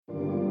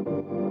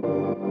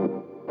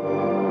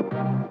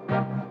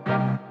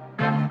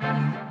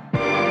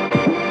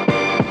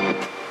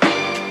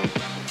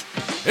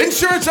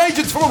Insurance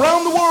agents from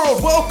around the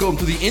world, welcome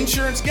to the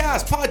Insurance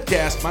Guys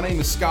podcast. My name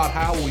is Scott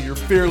Howell, your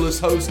fearless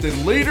host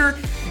and leader,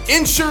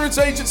 insurance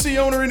agency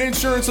owner and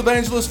insurance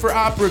evangelist for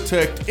I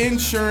Protect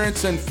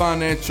Insurance and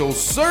Financial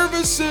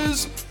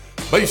Services,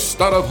 based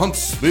out of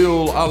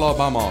Huntsville,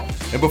 Alabama.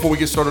 And before we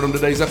get started on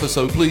today's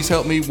episode, please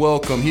help me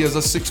welcome. He is a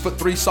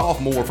 6'3"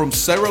 sophomore from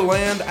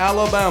Saraland,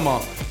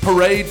 Alabama,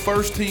 Parade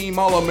First Team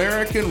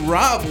All-American,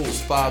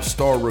 Rivals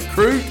 5-star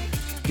recruit.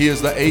 He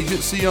is the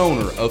agency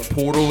owner of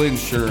Portal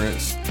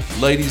Insurance.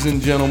 Ladies and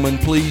gentlemen,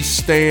 please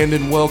stand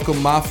and welcome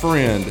my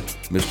friend,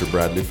 Mr.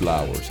 Bradley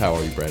Flowers. How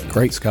are you, Bradley?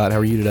 Great, Scott. How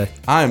are you today?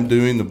 I am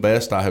doing the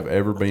best I have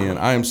ever been.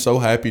 I am so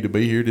happy to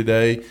be here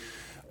today.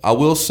 I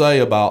will say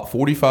about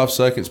 45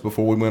 seconds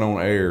before we went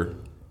on air,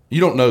 you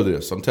don't know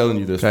this. I'm telling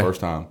you this first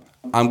time.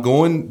 I'm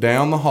going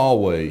down the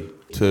hallway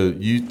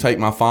to take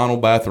my final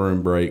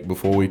bathroom break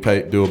before we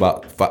do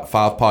about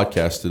five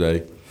podcasts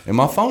today, and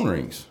my phone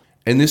rings.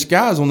 And this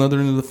guy's on the other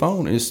end of the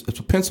phone. It's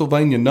a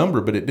Pennsylvania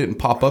number, but it didn't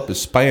pop up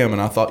as spam. And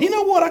I thought, you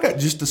know what? I got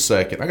just a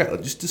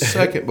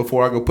second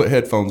before I go put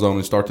headphones on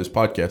and start this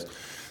podcast.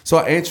 So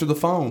I answer the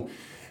phone.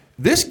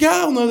 This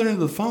guy on the other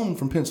end of the phone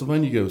from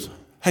Pennsylvania goes,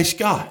 "Hey,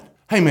 Scott.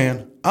 Hey,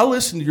 man, I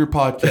listened to your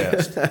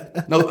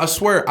podcast." No, I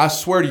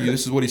swear to you,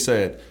 this is what he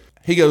said.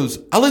 He goes,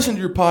 "I listened to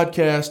your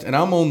podcast, and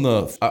I'm on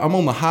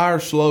the higher,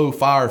 slow,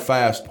 fire,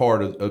 fast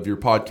part of your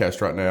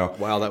podcast right now."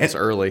 Wow, that was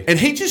early. And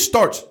he just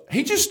starts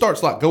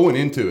like going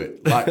into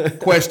it, like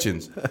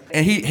questions.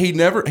 And he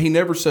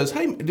never says,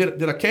 "Hey,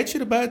 did I catch you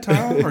at a bad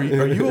time? Are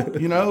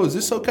you is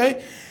this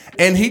okay?"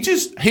 And he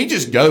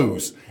just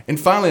goes. And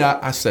finally,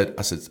 I said,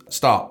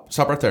 stop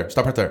right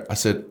there. I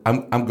said,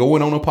 I'm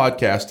going on a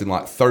podcast in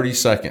like 30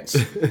 seconds.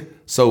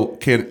 So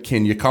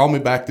can you call me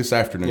back this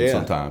afternoon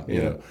sometime? Yeah.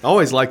 You know? I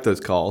always like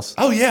those calls.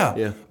 Oh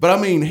yeah. But I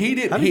mean, he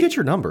didn't. How did you get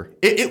your number?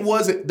 It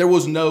wasn't. There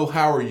was no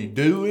 "How are you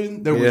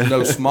doing?" There was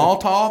no small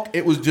talk.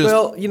 It was just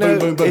boom,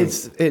 boom, boom.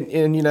 It's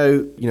and you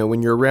know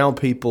when you're around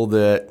people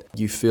that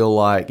you feel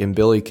like, and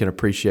Billy can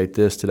appreciate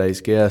this,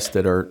 today's guests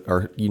that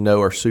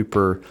are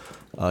super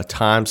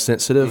time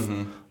sensitive.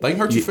 Mm-hmm. They can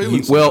hurt your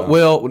feelings.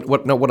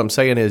 What I'm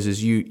saying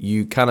is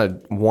you kind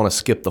of want to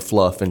skip the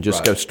fluff and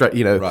just go straight.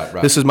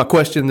 Right. This is my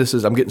question.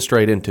 I'm getting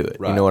straight into it.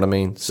 Right. You know what I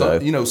mean?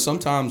 So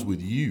sometimes with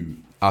you,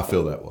 I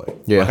feel that way.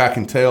 Yeah. Like I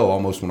can tell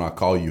almost when I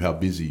call you how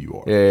busy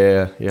you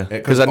are. Yeah.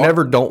 Because I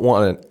never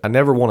want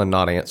to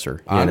not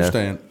answer. I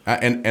understand.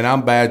 And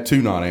I'm bad to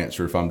not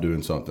answer if I'm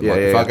doing something.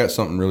 If I got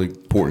something really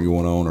important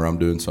going on or I'm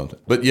doing something.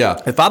 But yeah,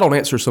 if I don't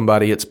answer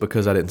somebody, it's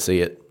because I didn't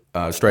see it.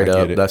 Straight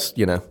up, that's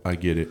I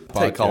get it.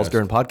 Take calls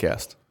during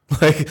podcast.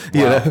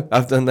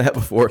 I've done that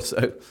before.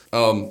 So,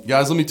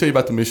 guys, let me tell you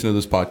about the mission of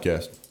this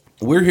podcast.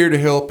 We're here to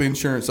help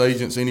insurance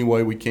agents any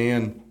way we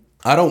can.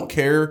 I don't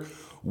care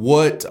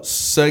what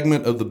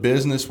segment of the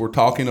business we're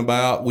talking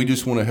about. We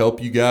just want to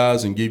help you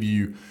guys and give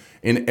you,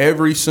 in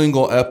every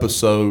single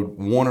episode,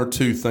 one or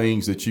two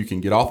things that you can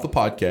get off the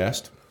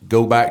podcast,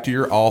 go back to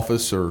your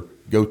office or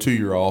go to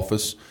your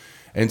office,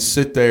 and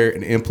sit there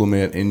and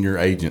implement in your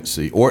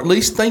agency, or at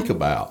least think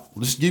about.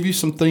 Just give you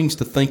some things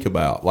to think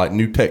about, like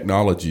new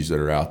technologies that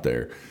are out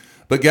there.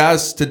 But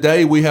guys,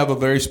 today we have a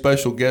very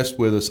special guest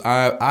with us.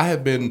 I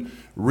have been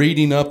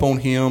reading up on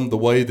him the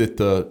way that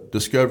the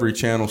Discovery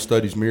Channel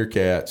studies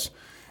meerkats,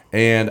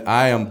 and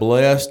I am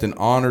blessed and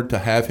honored to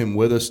have him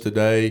with us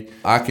today.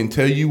 I can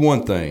tell you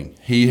one thing.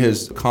 He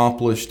has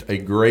accomplished a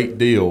great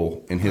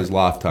deal in his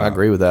lifetime. I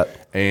agree with that.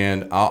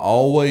 And I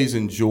always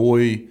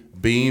enjoy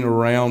being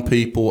around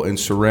people and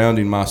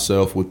surrounding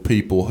myself with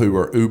people who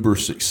are uber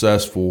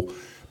successful,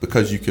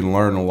 because you can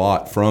learn a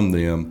lot from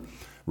them.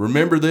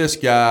 Remember this,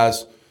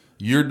 guys,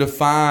 you're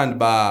defined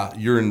by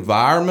your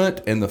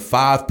environment and the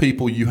 5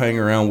 people you hang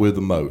around with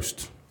the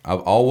most.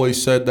 I've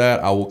always said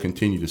that. I will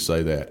continue to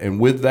say that. And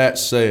with that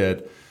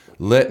said,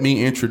 let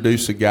me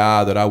introduce a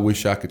guy that I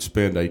wish I could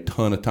spend a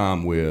ton of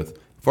time with.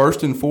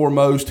 First and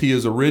foremost, he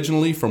is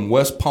originally from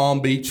West Palm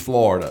Beach,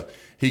 Florida.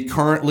 He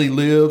currently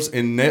lives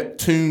in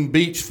Neptune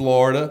Beach,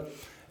 Florida,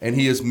 and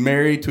he is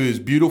married to his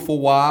beautiful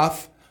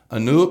wife,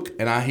 Anouk,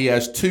 and he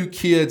has 2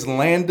 kids,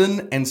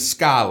 Landon and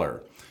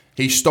Skylar.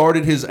 He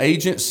started his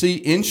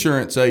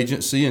insurance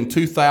agency, in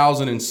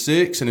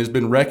 2006 and has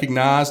been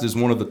recognized as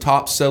one of the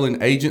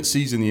top-selling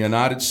agencies in the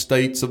United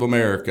States of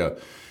America.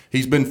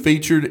 He's been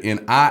featured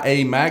in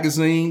IA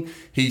Magazine.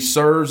 He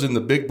serves in the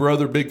Big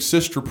Brother, Big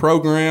Sister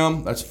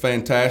program. That's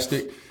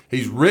fantastic.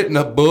 He's written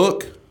a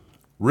book.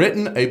 How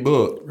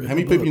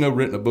many people you know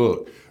written a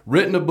book?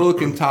 Written a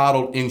book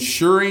entitled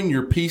Insuring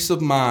Your Peace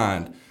of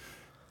Mind,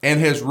 and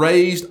has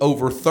raised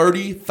over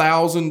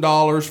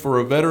 $30,000 for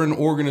a veteran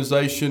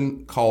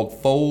organization called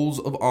Folds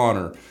of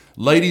Honor.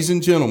 Ladies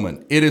and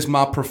gentlemen, it is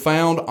my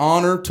profound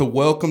honor to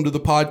welcome to the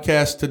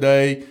podcast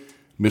today,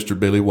 Mr.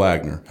 Billy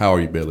Wagner. How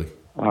are you, Billy?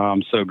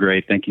 I'm so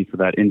great. Thank you for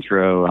that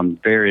intro. I'm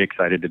very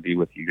excited to be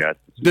with you guys.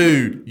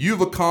 Dude, you've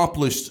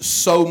accomplished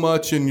so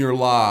much in your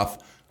life.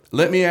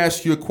 Let me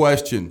ask you a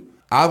question.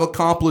 I've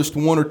accomplished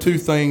 1 or 2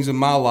 things in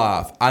my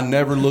life. I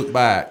never look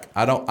back.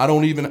 I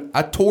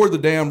tore the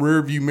damn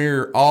rear view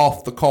mirror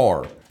off the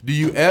car. Do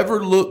you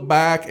ever look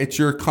back at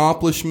your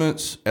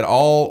accomplishments at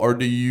all, or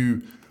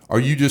are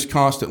you just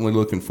constantly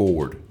looking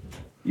forward?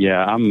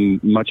 Yeah, I'm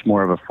much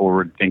more of a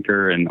forward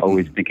thinker and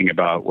always thinking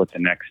about what the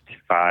next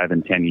 5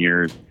 and 10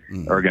 years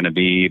are going to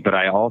be. But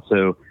I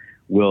also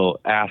will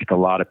ask a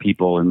lot of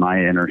people in my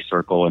inner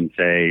circle and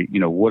say,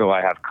 what do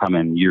I have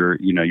coming? You're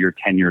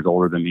 10 years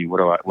older than me.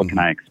 What can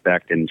I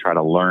expect? And try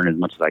to learn as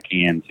much as I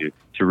can to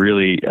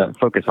really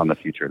focus on the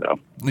future, though.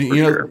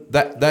 Sure.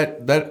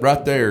 That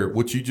right there,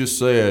 what you just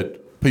said,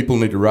 people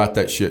need to write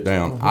that shit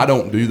down. I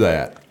don't do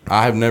that.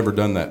 I have never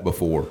done that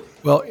before.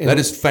 Well, that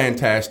is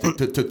fantastic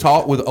to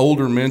talk with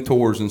older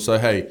mentors and say,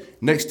 hey,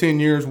 next 10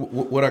 years,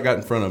 what I got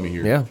in front of me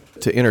here. Yeah.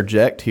 To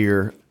interject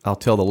here, I'll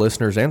tell the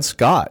listeners and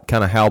Scott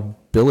kind of how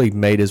Billy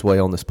made his way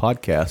on this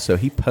podcast. So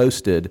he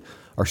posted,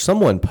 or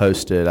someone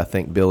posted, I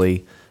think,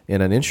 Billy,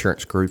 in an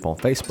insurance group on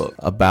Facebook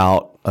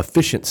about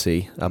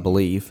efficiency, I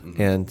believe,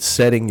 and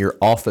setting your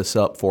office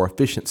up for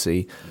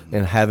efficiency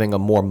and having a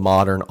more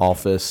modern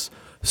office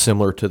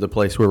similar to the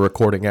place we're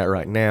recording at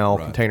right now,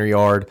 right. Container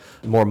Yard,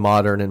 more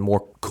modern and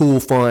more cool,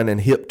 fun, and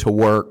hip to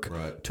work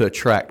right. to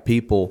attract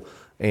people.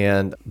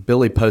 And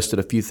Billy posted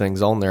a few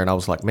things on there, and I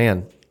was like,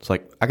 man, it's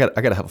like I got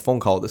to have a phone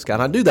call with this guy.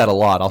 And I do that a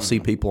lot. I'll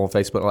see people on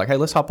Facebook like, hey,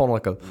 let's hop on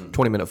like a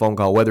 20-minute phone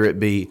call, whether it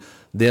be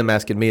them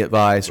asking me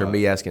advice or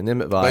me asking them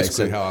advice.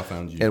 Basically how I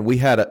found you. And we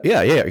had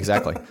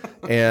exactly.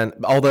 And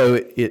although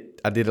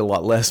I did a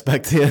lot less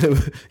back then.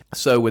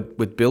 So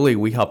with Billy,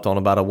 we hopped on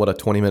about a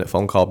 20-minute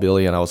phone call,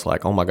 Billy, and I was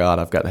like, oh my God,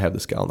 I've got to have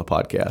this guy on the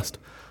podcast.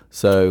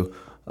 So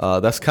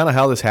that's kind of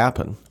how this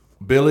happened.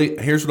 Billy,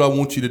 here's what I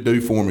want you to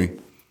do for me.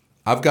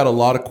 I've got a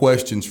lot of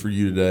questions for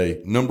you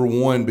today. Number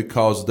one,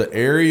 because the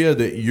area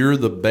that you're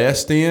the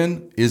best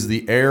in is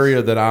the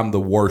area that I'm the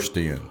worst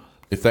in,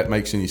 if that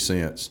makes any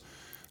sense.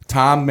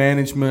 Time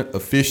management,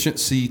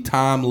 efficiency,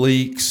 time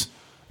leaks,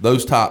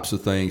 those types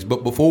of things.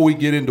 But before we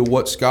get into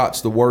what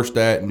Scott's the worst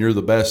at and you're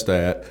the best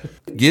at,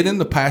 get in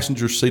the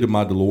passenger seat of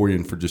my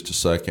DeLorean for just a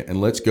second and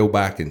let's go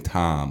back in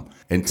time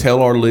and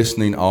tell our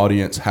listening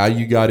audience how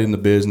you got in the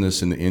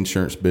business, in the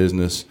insurance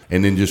business,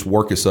 and then just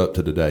work us up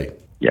to today.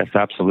 Yes,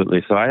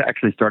 absolutely. So I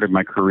actually started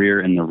my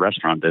career in the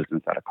restaurant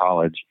business out of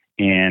college,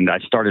 and I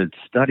started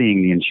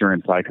studying the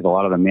insurance side because a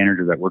lot of the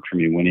managers that worked for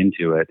me went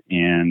into it.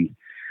 And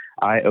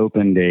I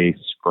opened a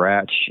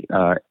scratch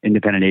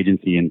independent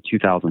agency in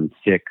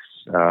 2006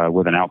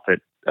 with an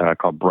outfit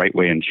called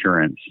Brightway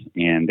Insurance,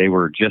 and they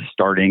were just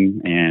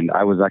starting, and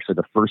I was actually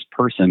the first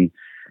person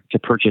to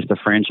purchase the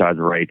franchise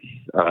rights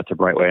to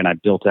Brightway, and I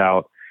built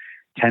out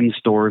 10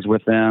 stores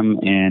with them,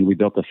 and we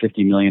built a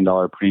 $50 million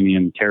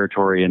premium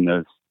territory in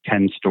those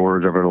 10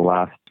 stores over the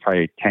last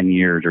probably 10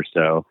 years or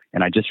so.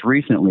 And I just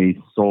recently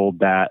sold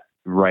that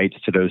rights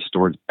to those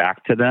stores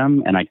back to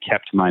them. And I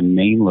kept my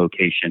main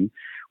location,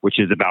 which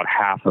is about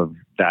half of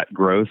that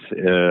growth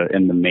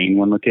in the main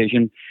one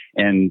location.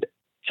 And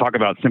talk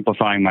about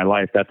simplifying my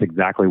life. That's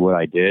exactly what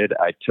I did.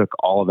 I took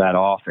all of that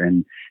off.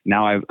 And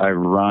now I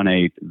run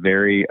a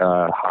very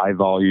high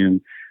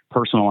volume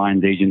personal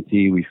lines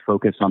agency. We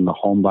focus on the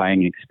home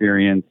buying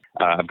experience.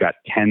 I've got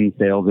 10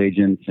 sales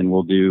agents, and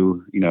we'll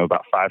do,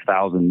 about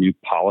 5,000 new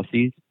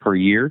policies per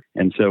year.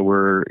 And so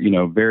we're,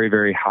 very,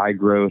 very high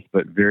growth,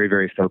 but very,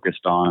 very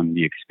focused on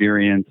the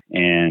experience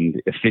and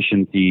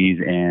efficiencies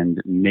and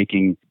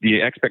making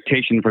the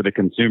expectation for the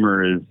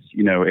consumer is,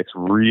 it's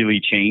really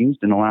changed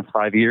in the last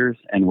 5 years.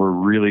 And we're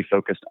really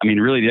focused.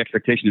 Really the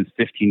expectation is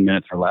 15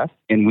 minutes or less.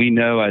 And we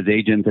know as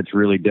agents, it's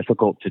really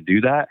difficult to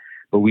do that.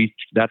 But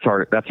that's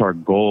our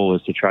goal,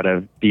 is to try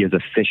to be as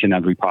efficient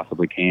as we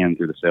possibly can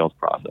through the sales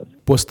process.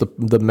 What's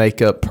the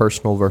makeup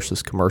personal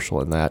versus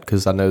commercial in that?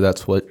 Because I know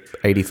that's what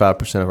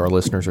 85% of our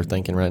listeners are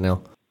thinking right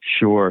now.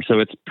 Sure. So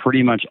it's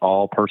pretty much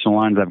all personal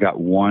lines. I've got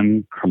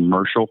one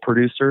commercial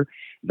producer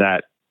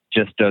that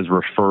just does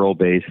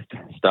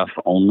referral-based stuff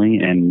only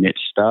and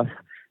niche stuff.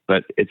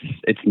 But it's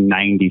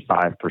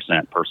 95%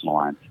 personal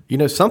lines.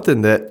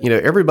 Something that,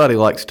 everybody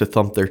likes to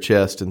thump their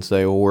chest and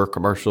say, well, we're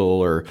commercial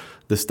or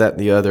this, that, and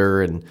the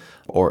other. And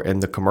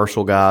the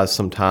commercial guys,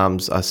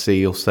 sometimes I see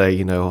you'll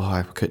say,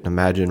 I couldn't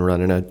imagine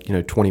running a,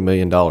 $20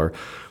 million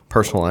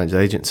personal lines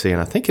agency.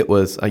 And I think it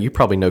was, you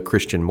probably know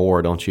Christian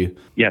Moore, don't you?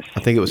 Yes. I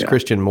think it was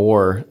Christian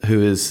Moore,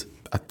 who is,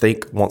 I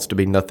think, wants to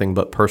be nothing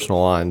but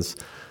personal lines,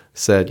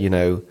 said,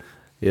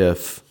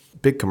 if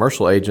big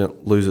commercial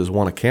agent loses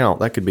one account,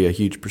 that could be a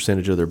huge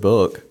percentage of their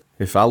book.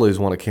 If I lose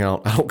one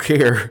account, I don't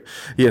care.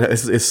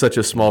 It's such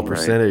a small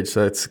percentage. Right.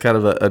 So it's kind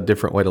of a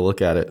different way to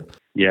look at it.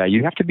 Yeah,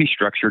 you have to be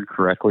structured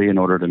correctly in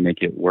order to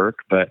make it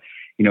work. But,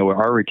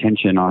 our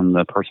retention on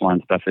the personal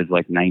line stuff is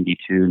like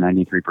 92,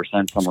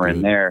 93%, somewhere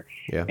in there.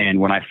 Yeah. And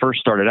when I first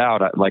started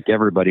out, like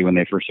everybody, when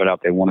they first start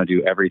out, they want to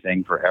do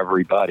everything for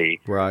everybody.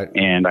 Right.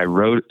 And I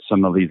wrote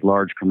some of these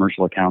large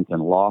commercial accounts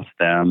and lost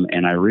them.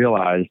 And I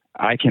realized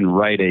I can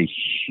write a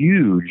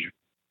huge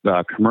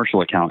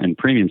commercial account in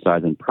premium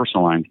size and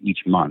personal lines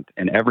each month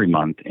and every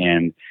month.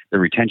 And the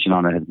retention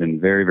on it has been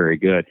very, very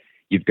good.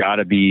 you've got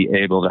to be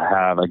able to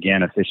have,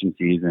 again,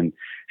 efficiencies and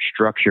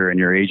structure in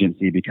your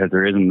agency because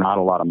there is not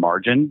a lot of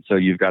margin. So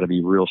you've got to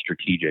be real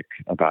strategic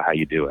about how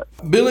you do it.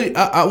 Billy,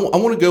 I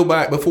want to go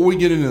back before we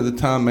get into the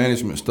time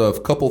management stuff.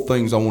 A couple of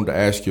things I wanted to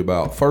ask you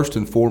about. First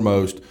and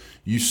foremost,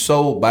 you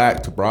sold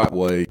back to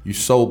Brightway. You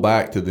sold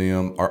back to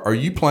them. Are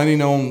you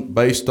planning on,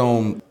 based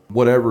on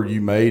whatever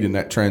you made in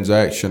that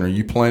transaction, are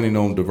you planning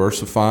on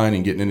diversifying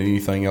and getting into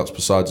anything else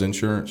besides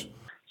insurance?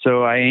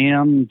 So I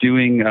am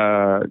doing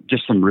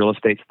just some real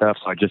estate stuff.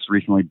 So I just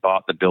recently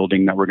bought the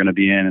building that we're going to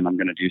be in, and I'm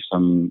going to do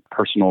some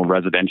personal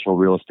residential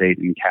real estate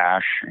in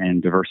cash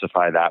and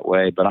diversify that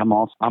way. But I'm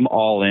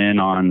all in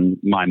on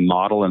my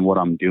model and what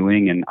I'm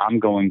doing, and I'm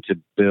going to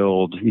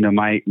build.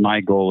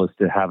 My goal is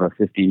to have a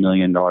 $50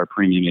 million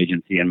premium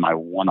agency in my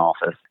one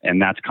office, and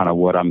that's kind of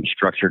what I'm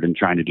structured and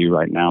trying to do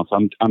right now.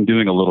 So I'm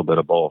doing a little bit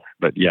of both,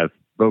 but yeah,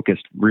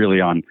 focused really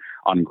on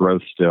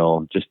growth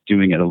still, just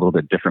doing it a little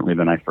bit differently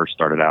than I first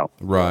started out.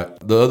 Right.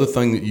 The other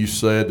thing that you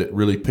said that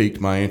really piqued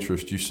my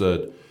interest, you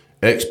said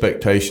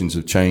expectations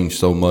have changed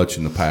so much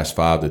in the past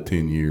 5 to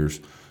 10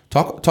 years.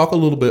 Talk a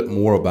little bit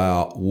more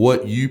about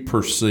what you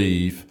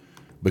perceive,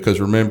 because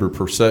remember,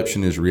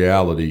 perception is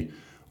reality.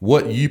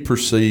 What you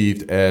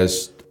perceived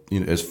as,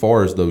 as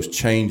far as those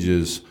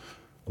changes,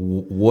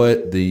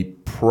 what the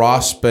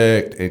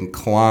prospect and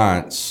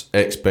client's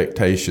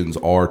expectations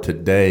are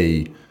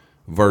today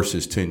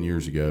versus 10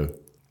 years ago?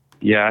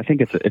 Yeah, I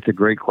think it's a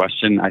great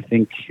question. I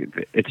think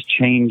it's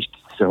changed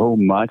so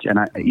much, and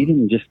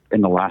even just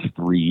in the last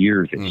 3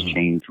 years, it's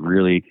changed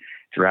really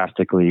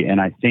drastically. And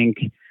I think,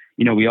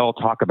 we all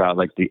talk about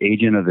like the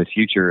agent of the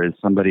future is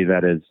somebody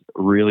that is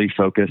really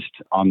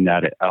focused on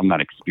that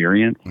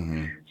experience.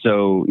 Mm-hmm.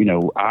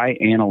 So, I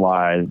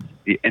analyze,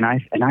 and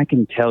I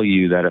can tell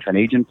you that if an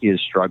agency is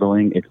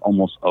struggling, it's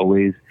almost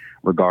always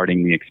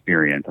regarding the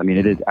experience. I mean,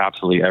 it is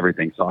absolutely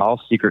everything. So I'll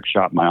secret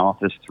shop my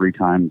office 3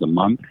 times a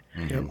month.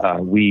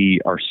 Mm-hmm. We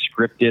are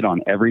scripted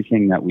on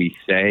everything that we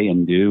say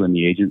and do in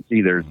the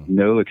agency. There's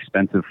no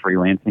expensive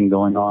freelancing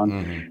going on.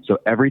 Mm-hmm. So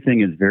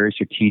everything is very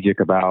strategic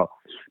about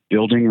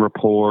building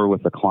rapport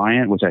with the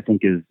client, which I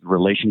think is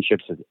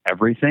relationships is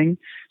everything.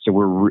 So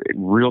we're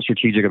real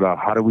strategic about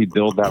how do we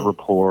build that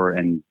rapport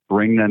and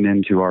bring them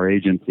into our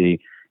agency.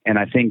 And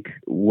I think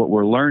what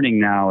we're learning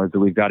now is that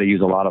we've got to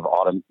use a lot of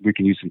we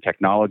can use some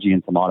technology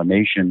and some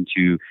automation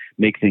to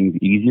make things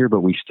easier, but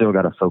we still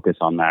got to focus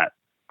on that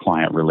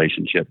client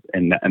relationship.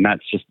 And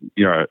that's just,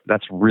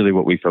 that's really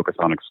what we focus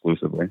on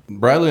exclusively.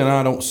 Bradley and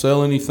I don't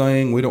sell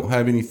anything. We don't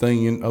have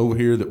anything over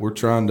here that we're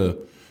trying to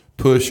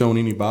push on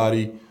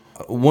anybody.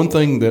 One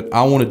thing that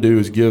I want to do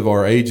is give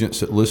our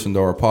agents that listen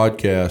to our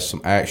podcast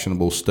some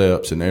actionable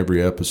steps in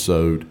every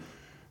episode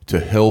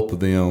to help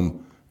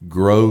them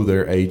grow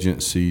their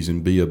agencies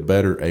and be a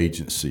better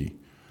agency.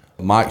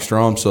 Mike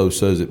Stromso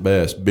says it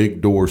best,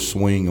 big doors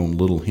swing on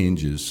little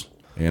hinges.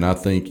 And I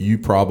think you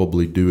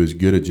probably do as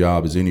good a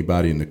job as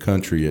anybody in the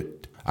country.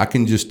 I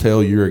can just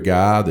tell you're a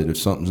guy that if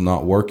something's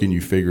not working,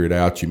 you figure it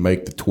out, you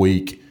make the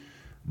tweak.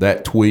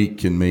 That tweak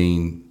can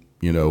mean,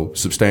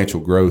 substantial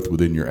growth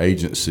within your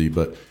agency.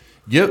 But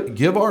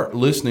give our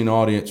listening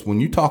audience, when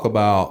you talk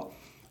about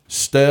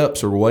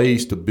steps or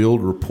ways to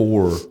build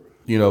rapport,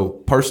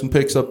 person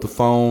picks up the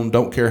phone,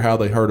 don't care how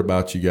they heard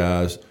about you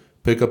guys,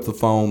 pick up the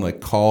phone, they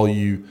call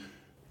you,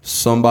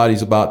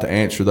 somebody's about to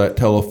answer that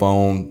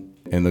telephone,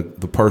 and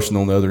the person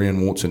on the other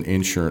end wants an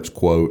insurance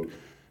quote.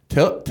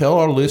 Tell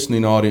our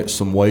listening audience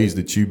some ways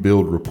that you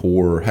build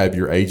rapport or have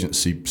your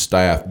agency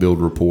staff build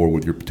rapport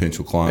with your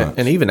potential clients.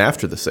 And even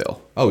after the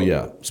sale. Oh,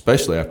 yeah,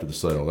 especially after the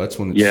sale. That's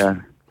when it's...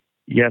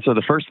 Yeah, so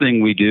the first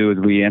thing we do is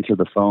we answer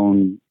the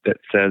phone that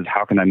says,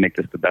 how can I make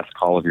this the best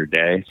call of your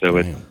day? So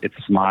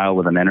it's smile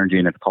with an energy,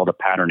 and it's called a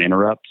pattern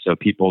interrupt. So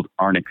people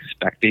aren't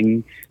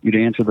expecting you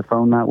to answer the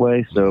phone that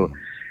way. So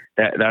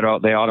that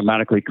they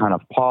automatically kind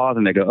of pause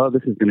and they go, oh,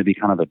 this is going to be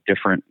kind of a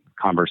different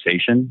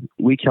conversation.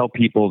 We tell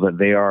people that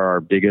they are our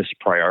biggest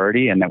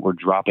priority and that we're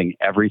dropping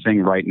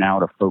everything right now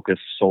to focus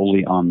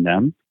solely on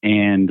them.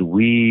 And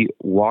we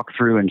walk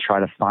through and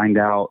try to find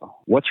out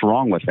what's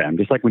wrong with them.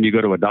 Just like when you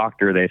go to a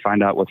doctor, they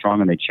find out what's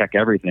wrong and they check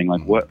everything.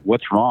 Like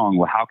what's wrong?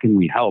 Well, how can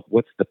we help?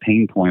 What's the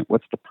pain point?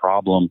 What's the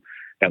problem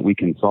that we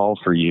can solve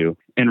for you?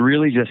 And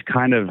really just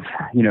kind of,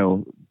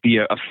 be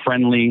a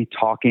friendly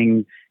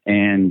talking.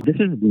 And this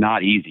is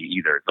not easy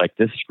either. Like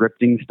this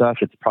scripting stuff,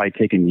 it's probably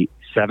taken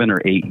 7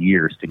 or 8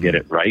 years to get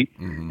it right.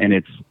 Mm-hmm. And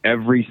it's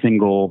every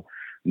single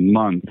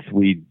month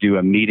we do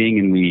a meeting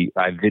and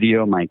I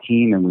video my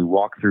team and we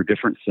walk through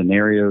different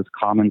scenarios,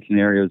 common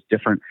scenarios,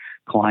 different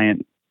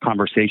client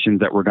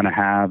conversations that we're going to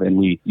have. And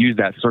we use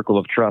that circle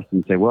of trust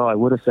and say, well, I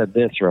would have said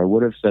this, or I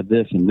would have said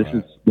this. And this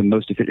is the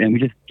most efficient. And we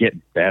just get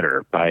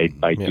better by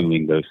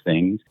doing those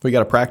things. We got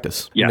to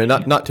practice. Yeah.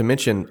 Not to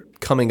mention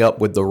coming up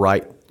with the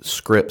right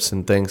scripts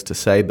and things to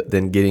say, but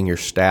then getting your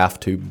staff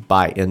to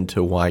buy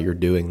into why you're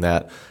doing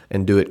that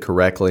and do it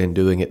correctly and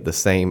doing it the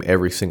same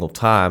every single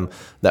time.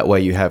 That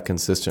way you have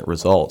consistent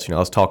results. I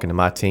was talking to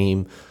my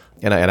team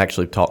and I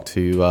actually talked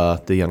to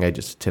the young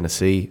agents of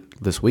Tennessee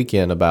this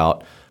weekend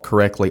about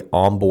correctly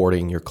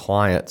onboarding your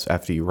clients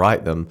after you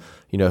write them.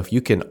 If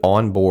you can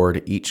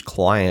onboard each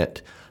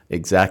client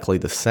exactly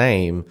the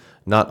same,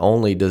 not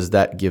only does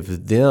that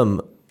give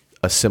them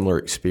a similar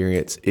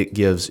experience, it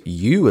gives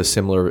you a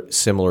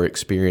similar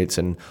experience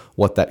in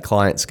what that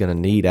client's going to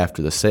need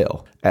after the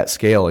sale at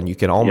scale, and you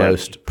can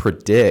almost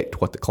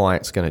predict what the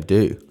client's going to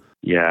do.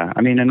 Yeah,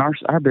 I mean, and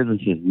our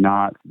business is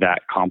not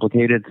that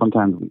complicated.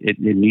 Sometimes it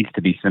needs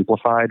to be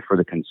simplified for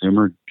the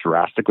consumer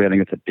drastically. I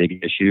think it's a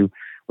big issue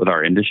with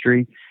our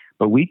industry.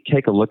 But we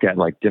take a look at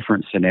like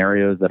different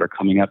scenarios that are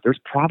coming up. There's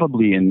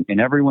probably in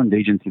everyone's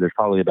agency, there's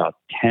probably about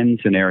 10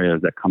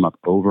 scenarios that come up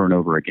over and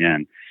over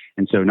again.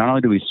 And so not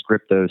only do we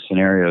script those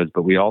scenarios,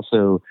 but we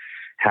also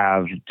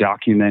have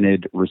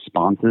documented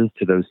responses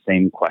to those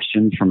same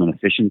questions from an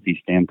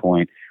efficiency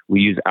standpoint.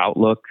 We use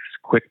Outlook's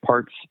Quick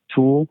Parts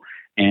tool,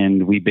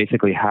 and we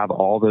basically have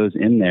all those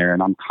in there.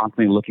 And I'm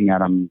constantly looking at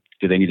them.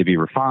 Do they need to be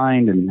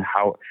refined? And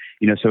how,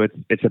 so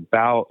it's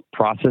about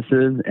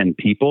processes and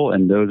people.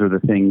 And those are the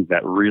things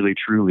that really,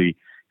 truly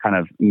kind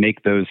of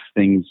make those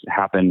things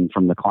happen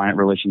from the client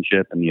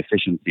relationship and the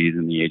efficiencies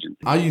in the agency.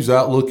 I use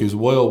Outlook as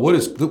well. What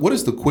is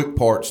the Quick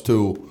Parts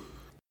tool?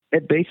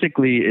 It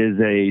basically is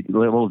a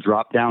little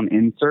drop-down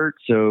insert.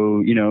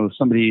 So,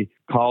 somebody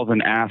calls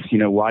and asks,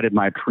 why did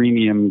my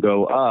premium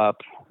go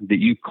up? That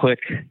you click,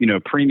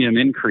 premium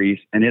increase,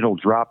 and it'll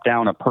drop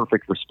down a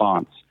perfect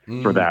response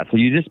for that. So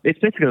it's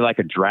basically like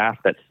a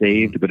draft that's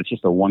saved, but it's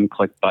just a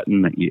one-click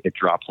button that it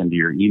drops into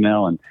your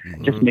email, and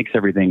it just makes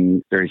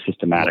everything very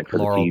systematic for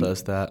the team. Laurel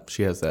does that.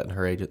 She has that in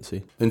her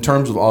agency. In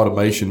terms of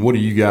automation, what are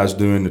you guys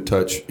doing to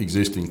touch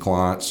existing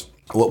clients?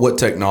 What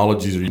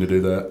technologies are you to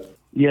do that?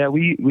 Yeah,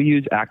 we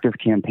use Active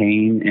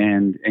Campaign,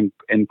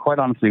 and quite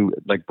honestly,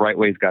 like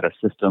Brightway's got a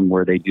system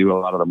where they do a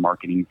lot of the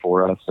marketing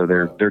for us. So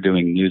they're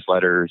doing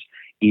newsletters,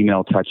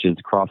 email touches,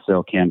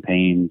 cross-sell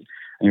campaigns.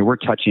 I mean, we're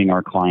touching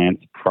our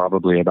clients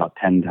probably about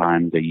 10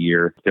 times a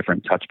year,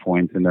 different touch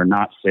points, and they're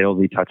not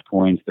salesy touch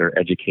points. They're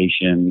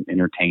education,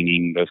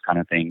 entertaining, those kind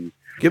of things.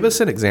 Give us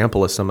an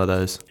example of some of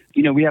those.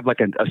 We have like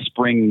a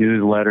spring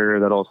newsletter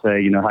that'll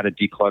say, how to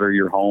declutter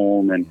your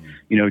home and,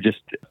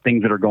 just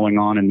things that are going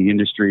on in the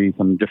industry,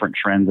 some different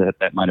trends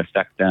that might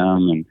affect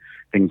them and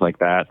things like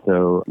that.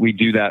 So we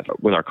do that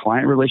with our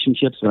client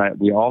relationships. And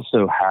we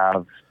also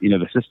have,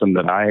 the system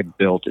that I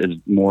built is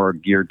more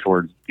geared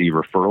towards the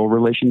referral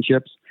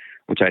relationships,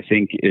 which I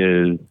think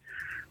is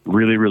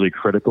really, really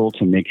critical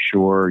to make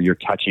sure you're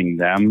touching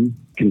them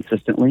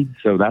consistently.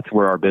 So that's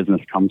where our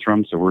business comes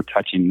from. So we're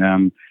touching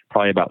them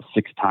probably about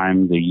 6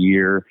 times a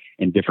year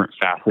in different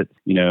facets.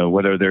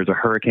 Whether there's a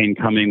hurricane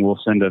coming, we'll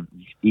send an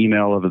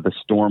email of the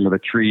storm of the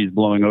trees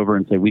blowing over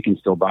and say, we can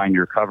still bind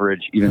your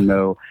coverage, even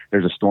though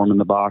there's a storm in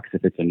the box,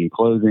 if it's a new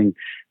closing,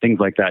 things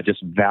like that.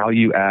 Just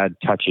value add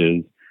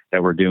touches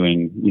that we're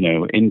doing,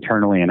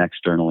 internally and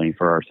externally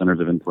for our centers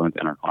of influence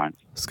and our clients.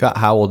 Scott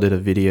Howell did a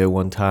video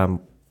one time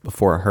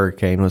before a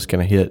hurricane was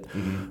going to hit,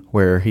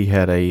 where he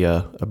had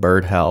a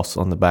birdhouse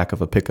on the back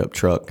of a pickup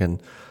truck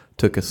and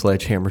took a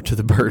sledgehammer to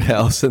the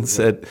birdhouse and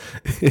said,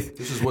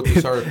 This is what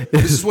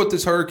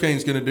this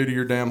hurricane's going to do to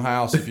your damn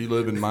house if you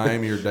live in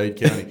Miami or Dade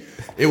County.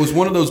 It was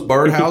one of those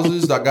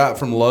birdhouses I got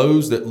from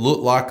Lowe's that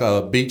looked like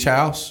a beach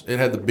house. It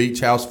had the beach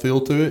house feel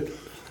to it.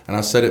 And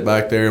I set it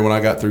back there, and when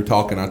I got through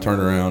talking, I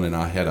turned around, and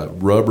I had a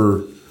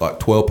rubber, like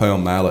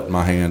 12-pound mallet in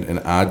my hand, and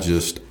I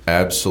just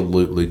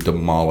absolutely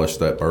demolished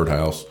that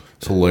birdhouse.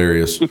 It's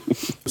hilarious.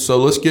 So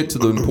let's get to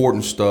the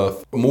important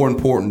stuff. More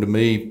important to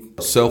me,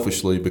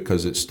 selfishly,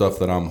 because it's stuff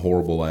that I'm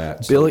horrible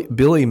at. So.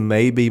 Billy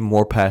may be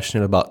more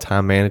passionate about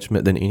time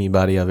management than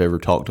anybody I've ever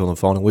talked to on the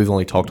phone, and we've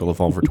only talked on the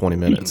phone for 20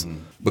 minutes.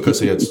 Because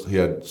he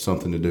had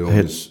something to do.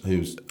 He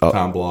was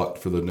time blocked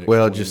for the next.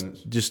 Well, 20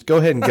 minutes. just go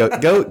ahead and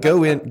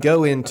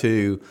go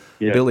into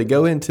Billy.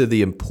 Go into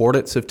the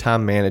importance of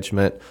time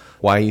management.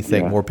 Why you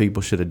think more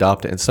people should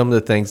adopt it, and some of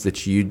the things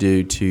that you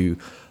do to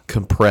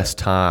compress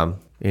time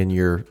in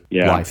your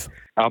life.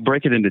 I'll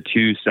break it into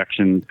 2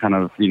 sections, kind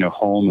of,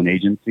 home and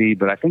agency.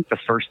 But I think the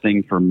first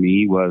thing for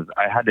me was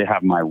I had to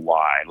have my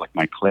why, like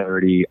my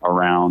clarity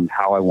around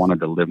how I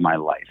wanted to live my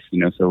life.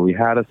 So we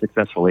had a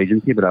successful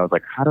agency, but I was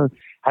like, how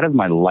does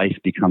my life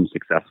become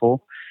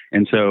successful?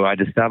 And so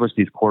I'd established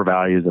these core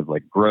values of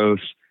like growth,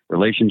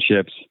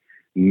 relationships,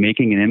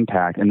 making an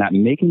impact. And that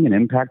making an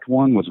impact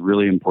one was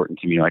really important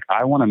to me. Like,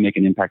 I want to make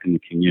an impact in the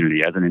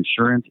community. As an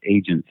insurance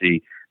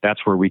agency,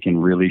 that's where we can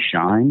really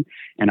shine.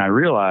 And I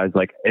realized,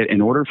 like,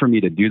 in order for me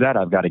to do that,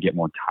 I've got to get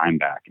more time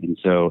back. And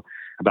so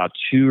about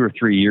 2 or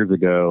 3 years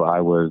ago, I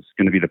was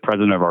going to be the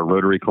president of our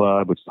Rotary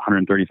Club, which is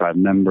 135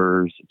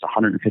 members. It's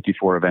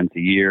 154 events a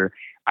year.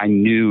 I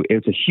knew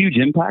it was a huge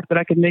impact that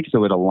I could make,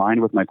 so it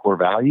aligned with my core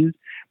values,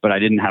 but I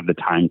didn't have the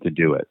time to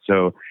do it.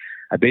 So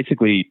I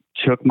basically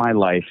took my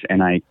life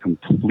and I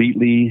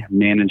completely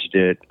managed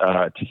it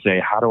to say,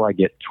 how do I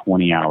get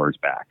 20 hours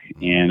back?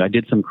 And I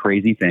did some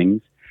crazy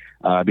things.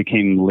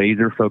 Became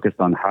laser focused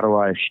on how do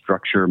I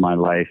structure my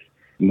life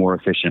more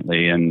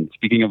efficiently. And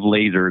speaking of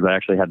lasers, I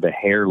actually had the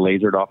hair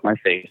lasered off my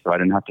face so I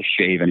didn't have to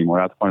shave ananymore.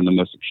 That's one of the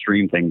most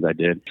extreme things I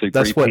did.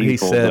 That's what he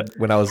said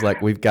when I was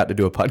like, we've got to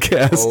do a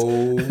podcast.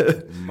 Oh,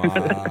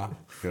 my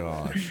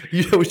gosh.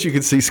 You wish you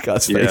could see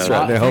Scott's face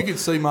right now. If you could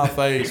see my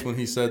face when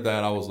he said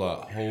that, I was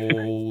like,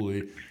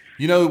 holy.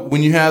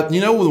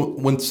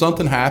 When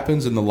something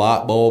happens and the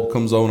light bulb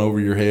comes on over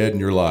your head and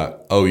you're like,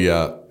 oh,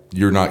 yeah,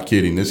 you're not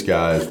kidding. This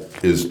guy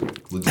is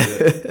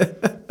legit.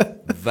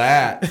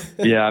 That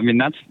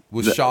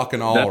was shock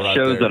and awe right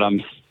there.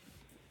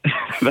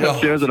 That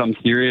shows that I'm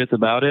serious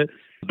about it.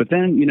 But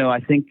then, I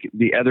think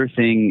the other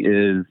thing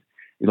is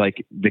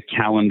like the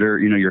calendar.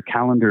 Your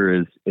calendar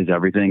is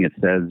everything. It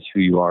says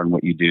who you are and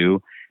what you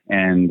do.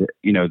 And,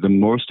 the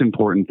most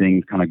important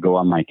things kind of go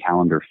on my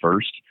calendar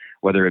first,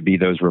 whether it be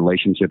those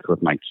relationships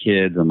with my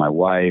kids and my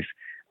wife,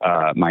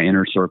 my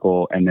inner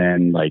circle, and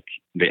then like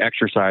the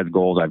exercise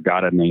goals, I've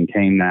got to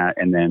maintain that.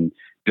 And then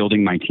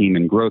building my team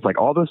and growth, like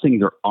all those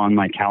things are on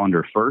my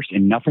calendar first,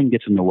 and nothing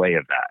gets in the way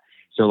of that.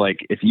 So like,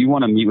 if you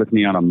want to meet with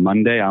me on a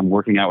Monday, I'm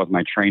working out with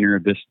my trainer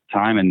at this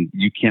time, and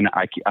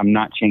I'm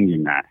not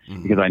changing that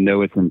because I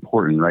know it's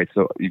important, right?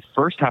 So you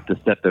first have to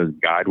set those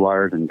guide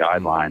wires and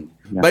guidelines.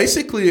 Yeah.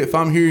 Basically, if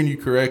I'm hearing you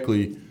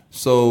correctly,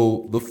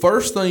 so the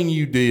first thing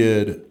you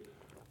did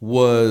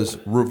was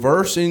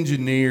reverse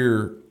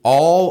engineer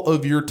all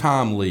of your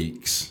time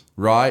leaks,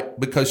 right?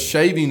 Because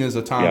shaving is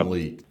a time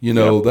leak.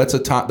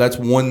 That's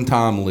one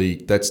time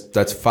leak.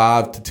 That's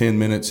 5 to 10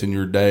 minutes in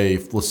your day.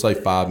 Let's say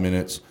 5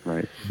 minutes.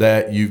 Right.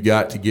 That you've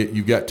got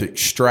to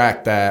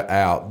extract that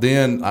out.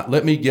 Then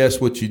let me guess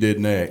what you did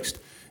next.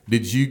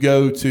 Did you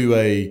go to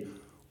a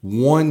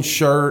one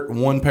shirt,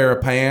 one pair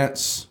of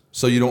pants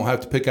so you don't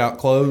have to pick out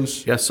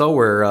clothes? Yeah, I saw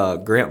where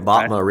Grant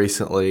Botma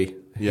recently,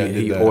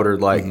 he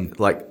ordered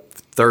like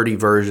 30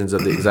 versions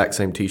of the exact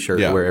same T-shirt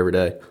to wear every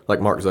day, like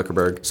Mark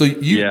Zuckerberg. So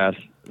Yes.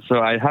 So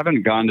I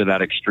haven't gone to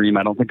that extreme.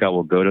 I don't think I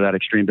will go to that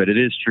extreme, but it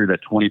is true that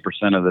 20%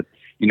 of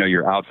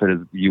your outfit is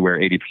you wear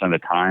 80% of the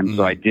time.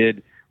 So I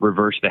did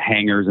reverse the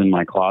hangers in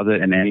my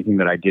closet, and anything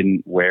that I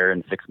didn't wear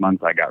in 6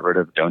 months, I got rid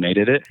of,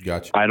 donated it.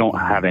 Gotcha. I don't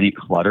have any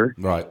clutter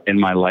in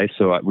my life.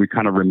 So we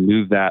kind of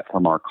removed that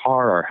from our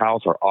car, our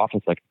house, our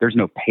office. Like there's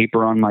no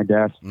paper on my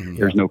desk.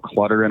 There's no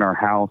clutter in our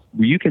house.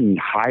 You can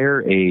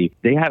hire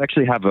they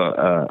actually have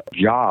a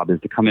job is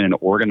to come in and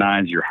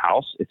organize your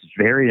house. It's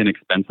very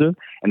inexpensive,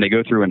 and they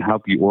go through and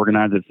help you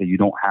organize it so you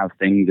don't have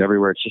things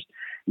everywhere. It's just,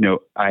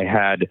 I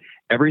had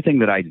everything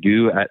that I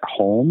do at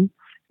home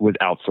was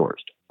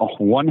outsourced.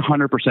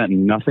 100%,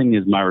 nothing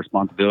is my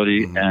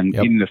responsibility. And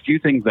even the few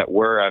things that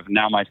were,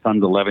 now my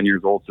son's 11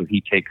 years old, so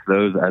he takes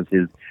those as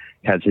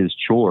his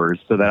chores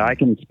so that I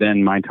can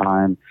spend my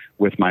time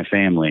with my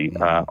family.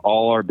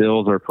 All our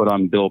bills are put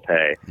on bill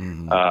pay.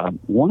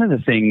 One of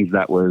the things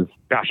that was,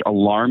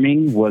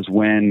 alarming was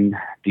when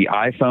the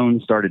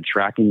iPhone started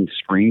tracking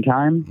screen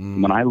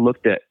time. When I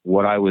looked at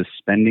what I was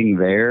spending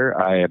there,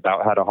 I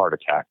about had a heart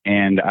attack.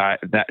 And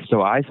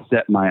so I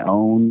set my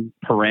own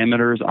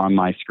parameters on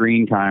my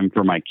screen time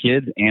for my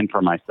kids and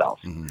for myself.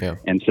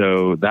 And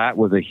so that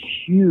was a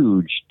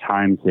huge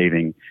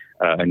time-saving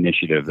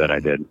initiative that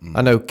I did.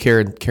 I know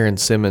Karen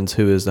Simmons,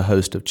 who is the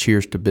host of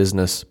Cheers to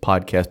Business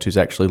podcast, who's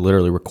actually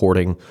literally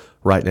recording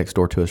right next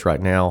door to us right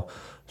now.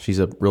 She's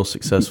a real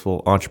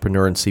successful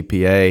entrepreneur and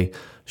CPA.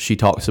 She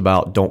talks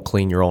about don't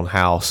clean your own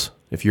house.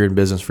 If you're in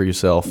business for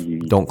yourself,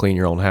 don't clean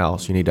your own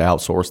house. You need to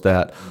outsource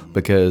that,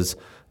 because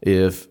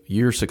if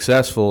you're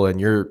successful and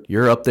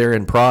you're up there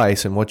in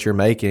price and what you're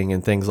making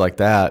and things like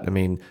that, I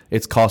mean,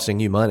 it's costing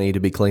you money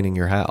to be cleaning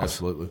your house.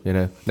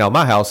 Absolutely. Now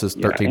my house is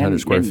 1,300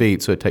 square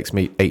feet, so it takes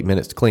me 8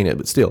 minutes to clean it,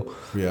 but still.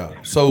 Yeah.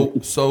 So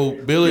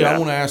Billy, I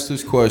want to ask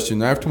this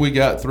question. After we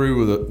got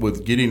through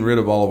with getting rid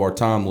of all of our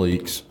time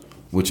leaks,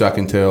 which I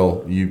can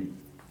tell you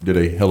did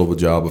a hell of a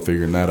job of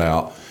figuring that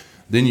out,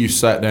 then you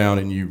sat down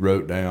and you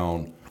wrote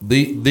down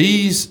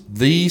these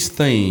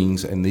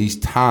things, and these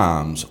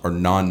times are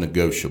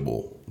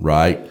non-negotiable.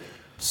 Right.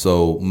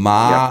 So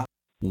my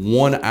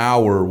 1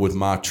 hour with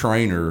my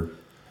trainer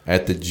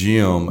at the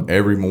gym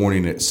every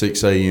morning at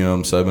 6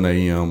 a.m., 7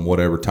 a.m.,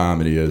 whatever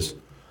time it is,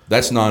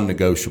 that's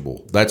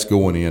non-negotiable. That's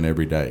going in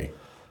every day.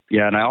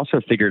 Yeah. And I also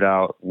figured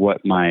out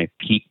what my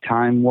peak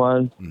time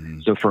was.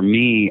 So for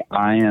me,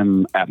 I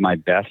am at my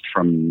best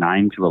from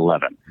 9 to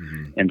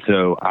 11. And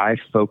so I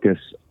focus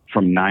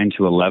from 9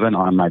 to 11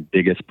 on my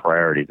biggest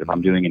priorities. If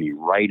I'm doing any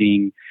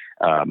writing,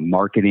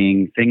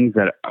 marketing, things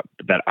that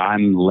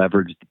I'm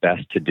leveraged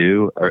best to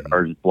do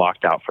are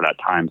blocked out for that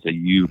time. So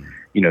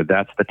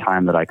that's the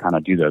time that I kind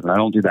of do those. And I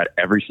don't do that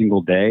every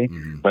single day,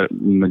 but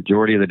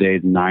majority of the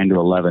days, 9 to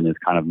 11 is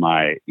kind of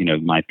my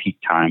peak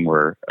time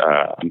where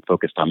I'm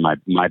focused on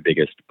my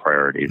biggest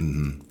priorities.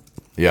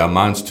 Yeah,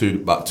 mine's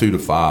about 2 to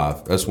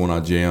 5. That's when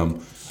I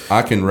jam.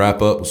 I can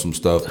wrap up with some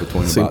stuff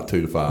between about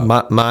 2 to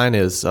 5. Mine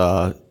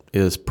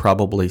is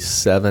probably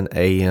 7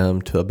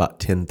 a.m. to about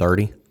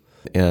 10:30.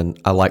 And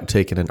I like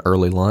taking an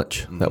early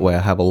lunch. That way I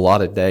have a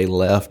lot of day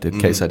left in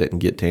case I didn't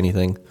get to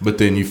anything. But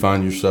then you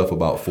find yourself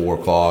about 4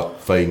 o'clock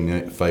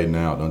fading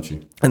out, don't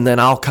you? And then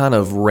I'll kind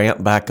of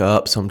ramp back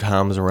up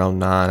sometimes around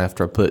 9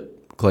 after I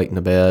put Clayton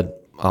to bed.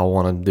 I'll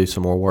want to do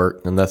some more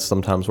work. And that's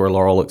sometimes where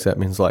Laura looks at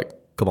me and is like,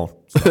 come on.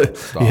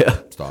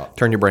 Stop.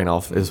 Turn your brain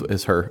off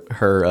is her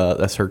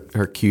that's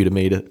her cue to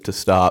me to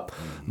stop.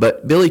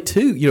 But Billy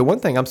too, one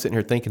thing I'm sitting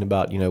here thinking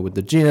about, with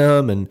the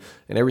gym and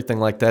everything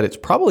like that, it's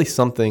probably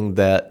something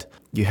that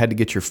you had to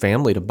get your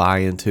family to buy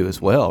into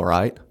as well,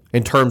 right?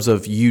 In terms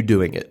of you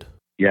doing it.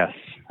 Yes,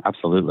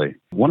 absolutely.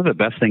 One of the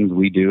best things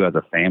we do as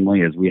a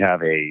family is we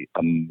have a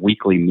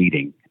weekly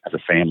meeting as a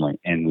family,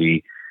 and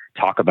we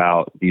talk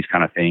about these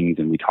kind of things,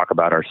 and we talk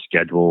about our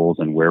schedules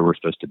and where we're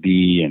supposed to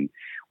be, and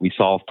we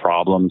solve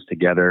problems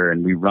together,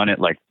 and we run it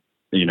like,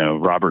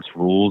 Robert's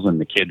rules, and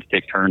the kids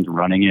take turns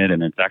running it.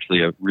 And it's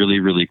actually a really,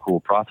 really cool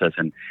process.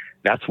 And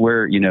that's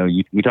where,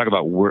 we talk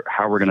about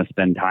how we're going to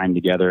spend time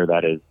together.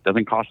 That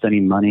doesn't cost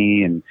any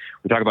money. And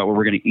we talk about what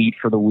we're going to eat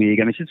for the week.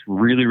 I mean, it's just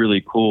really,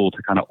 really cool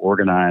to kind of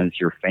organize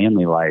your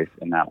family life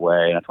in that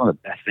way. And that's one of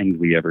the best things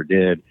we ever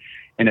did.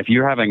 And if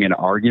you're having an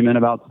argument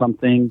about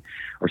something,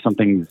 or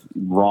something's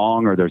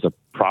wrong, or there's a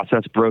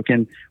process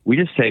broken, we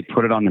just say,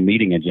 put it on the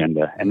meeting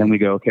agenda. And then we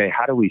go, okay,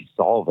 how do we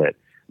solve it?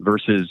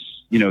 Versus,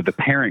 the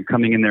parent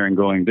coming in there and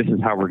going, this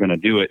is how we're going to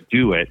do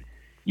it.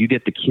 You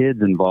get the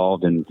kids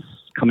involved, and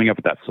coming up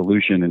with that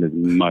solution, and is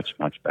much,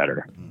 much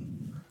better.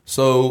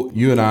 So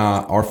you and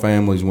our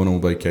families went on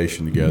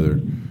vacation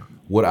together.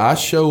 Would I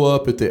show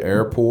up at the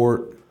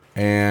airport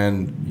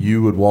and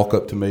you would walk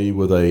up to me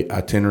with a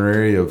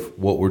itinerary of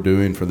what we're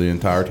doing for the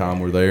entire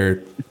time we're there,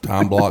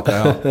 time blocked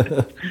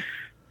out?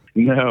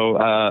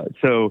 No.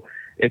 So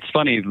it's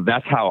funny.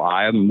 That's how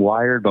I'm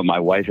wired, but my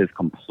wife is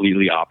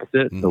completely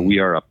opposite. So we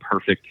are a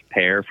perfect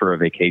pair for a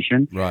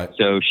vacation. Right.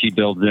 So she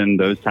builds in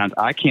those times.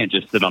 I can't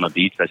just sit on a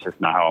beach. That's just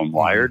not how I'm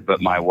wired.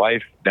 But my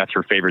wife, that's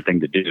her favorite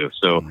thing to do.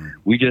 So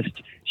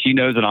she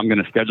knows that I'm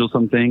going to schedule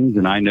some things,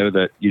 and I know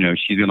that,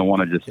 she's going to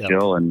want to just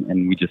chill,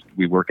 and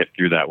we work it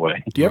through that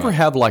way. Do you ever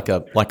have like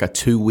a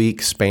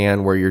 2-week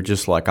span where you're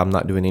just like, I'm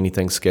not doing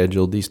anything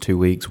scheduled these 2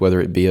 weeks, whether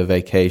it be a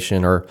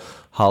vacation or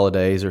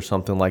holidays or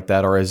something like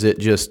that? Or is it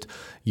just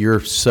you're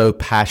so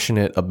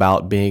passionate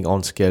about being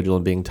on schedule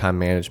and being time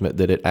management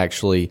that it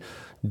actually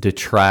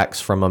detracts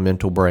from a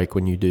mental break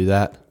when you do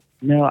that?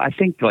 No, I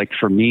think like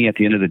for me, at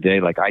the end of the day,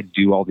 like I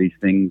do all these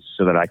things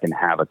so that I can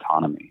have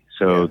autonomy.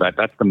 So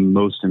that's the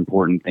most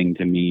important thing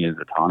to me, is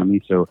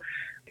autonomy. So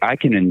I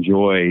can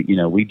enjoy,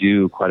 we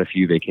do quite a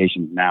few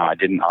vacations now. I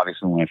didn't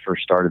obviously when I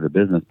first started the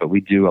business, but we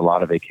do a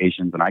lot of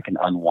vacations, and I can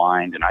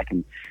unwind, and I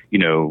can,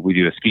 we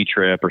do a ski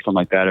trip or something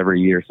like that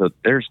every year. So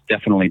there's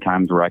definitely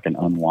times where I can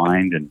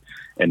unwind and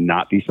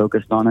not be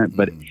focused on it.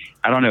 But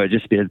I don't know, it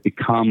just has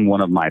become one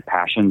of my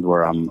passions,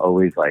 where I'm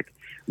always like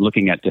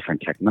looking at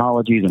different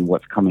technologies and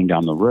what's coming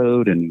down the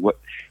road, and what,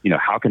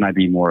 how can I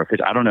be more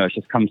efficient? I don't know. It's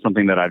just come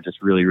something that I've just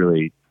really,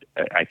 really,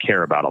 I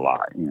care about a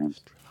lot.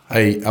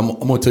 Hey, I'm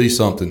going to tell you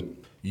something.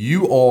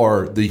 You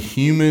are the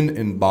human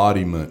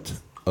embodiment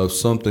of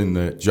something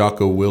that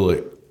Jocko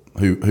Willink,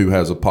 who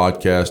has a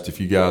podcast, if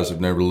you guys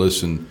have never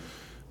listened,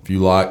 if you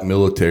like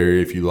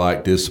military, if you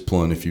like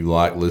discipline, if you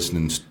like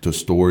listening to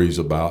stories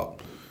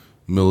about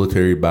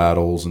military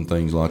battles and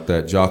things like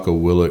that, Jocko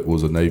Willink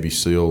was a Navy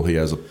SEAL. He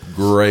has a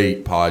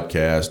great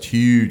podcast,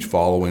 huge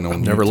following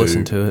on YouTube. Never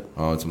listened to it.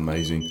 Oh, it's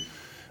amazing.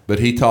 But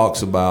he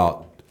talks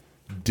about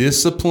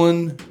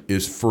discipline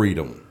is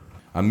freedom.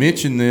 I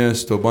mentioned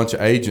this to a bunch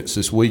of agents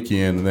this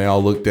weekend, and they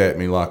all looked at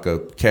me like a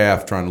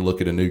calf trying to look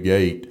at a new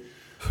gate.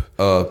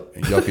 Y'all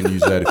can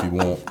use that if you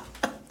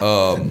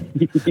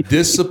want.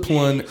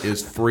 Discipline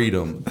is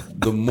freedom.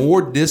 The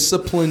more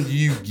disciplined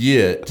you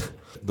get,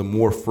 the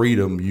more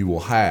freedom you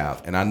will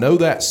have. And I know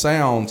that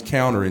sounds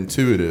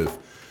counterintuitive,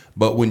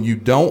 but when you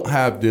don't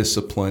have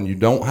discipline, you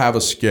don't have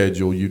a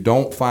schedule, you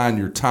don't find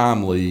your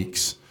time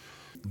leaks,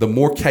 the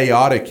more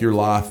chaotic your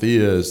life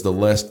is, the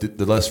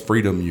less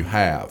freedom you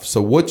have.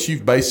 So what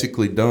you've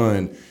basically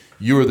done,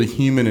 you are the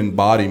human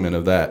embodiment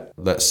of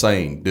that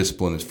saying,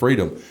 discipline is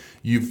freedom.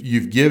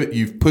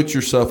 You've put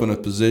yourself in a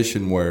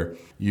position where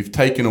you've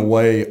taken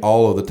away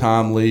all of the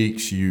time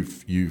leaks,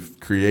 you've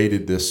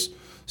created this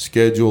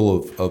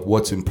schedule of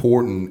what's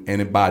important,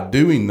 and by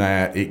doing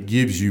that, it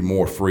gives you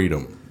more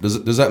freedom.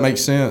 Does that make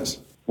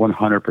sense?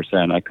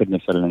 100%. I couldn't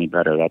have said it any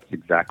better. That's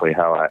exactly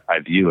how I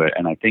view it.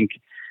 And I think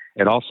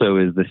it also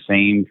is the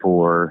same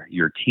for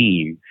your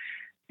team,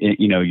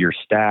 your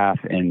staff,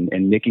 and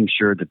making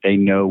sure that they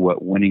know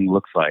what winning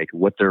looks like,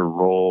 what their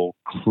role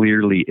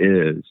clearly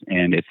is.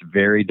 And it's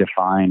very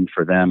defined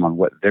for them on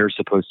what they're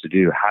supposed to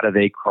do. How do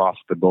they cross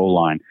the goal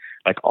line?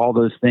 Like all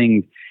those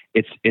things,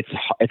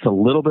 it's a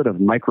little bit of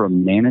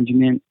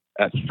micromanagement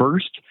at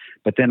first,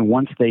 but then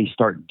once they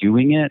start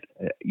doing it,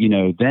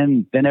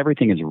 then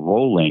everything is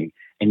rolling,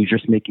 and you're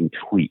just making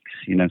tweaks,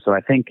 So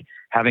I think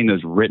having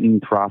those written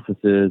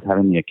processes,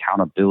 having the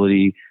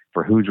accountability,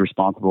 for who's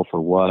responsible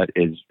for what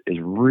is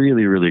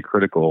really, really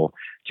critical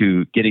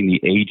to getting the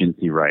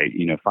agency right.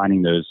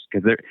 Finding those,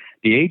 because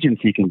the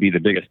agency can be the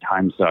biggest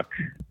time suck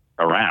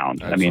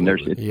around. Absolutely. I mean,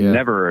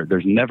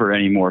 there's never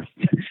any more,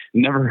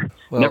 never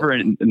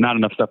not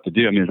enough stuff to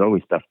do. I mean, there's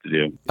always stuff to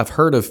do. I've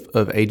heard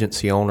of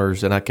agency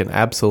owners, and I can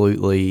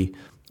absolutely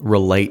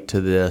relate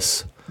to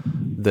this,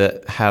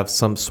 that have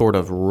some sort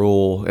of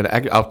rule. And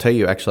I'll tell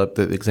you, actually,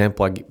 the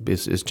example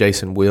is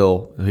Jason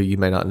Will, who you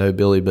may not know,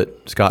 Billy,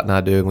 but Scott and I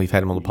do, and we've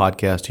had him on the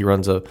podcast. He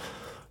runs a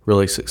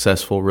really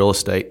successful real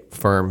estate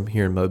firm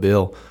here in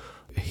Mobile.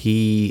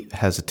 He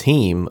has a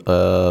team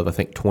of, I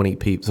think, 20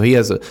 people. So he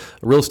has a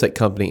real estate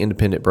company,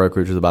 independent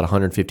brokerage, with about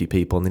 150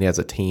 people, and then he has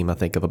a team, I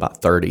think, of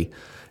about 30.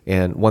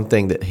 And one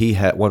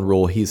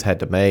rule he's had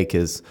to make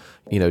is,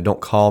 don't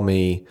call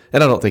me.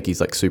 And I don't think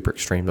he's like super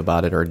extreme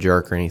about it or a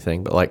jerk or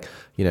anything, but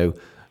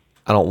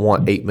I don't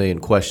want 8 million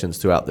questions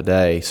throughout the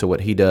day. So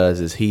what he does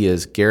is he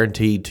is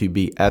guaranteed to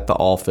be at the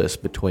office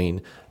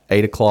between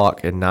 8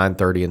 o'clock and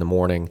 9:30 in the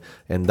morning,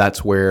 and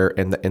that's where.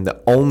 And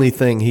the only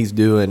thing he's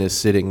doing is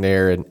sitting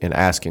there and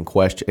asking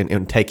questions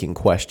and taking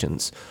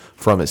questions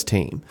from his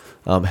team.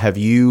 Have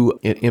you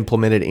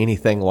implemented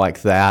anything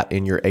like that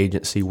in your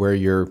agency where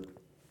you're,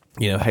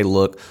 hey,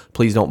 look,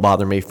 please don't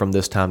bother me from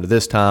this time to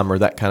this time, or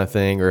that kind of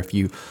thing? Or if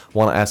you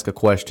want to ask a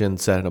question,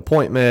 set an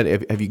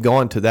appointment. Have you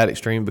gone to that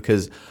extreme?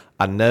 Because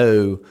I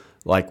know,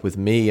 like with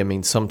me, I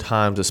mean,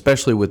 sometimes,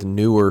 especially with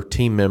newer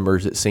team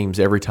members, it seems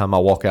every time I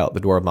walk out the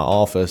door of my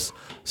office,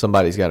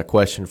 somebody's got a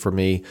question for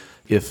me,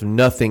 if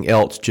nothing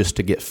else, just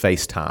to get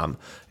FaceTime.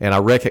 And I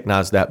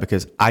recognize that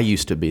because I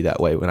used to be that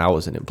way when I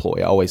was an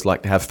employee. I always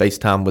like to have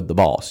FaceTime with the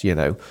boss.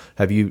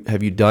 Have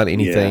you done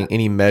anything,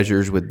 any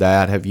measures with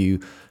that? Have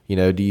you,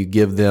 do you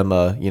give them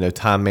a,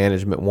 time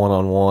management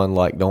one-on-one,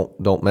 like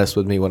don't mess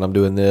with me when I'm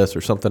doing this,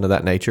 or something of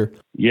that nature?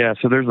 Yeah,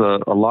 so there's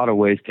a lot of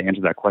ways to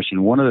answer that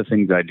question. One of the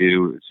things I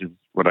do is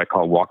what I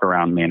call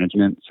walk-around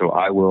management. So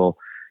I will,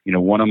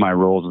 one of my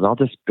roles is I'll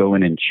just go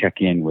in and check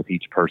in with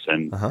each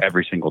person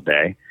every single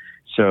day.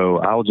 So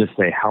I'll just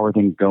say, how are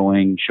things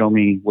going? Show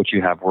me what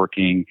you have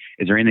working.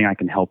 Is there anything I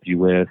can help you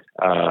with?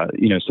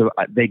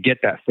 They get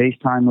that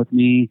FaceTime with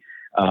me.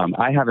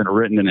 I haven't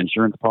written an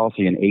insurance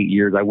policy in 8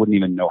 years. I wouldn't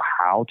even know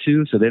how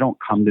to. So they don't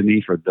come to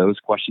me for those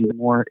questions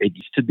anymore. It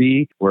used to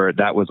be where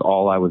that was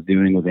all I was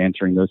doing, was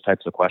answering those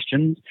types of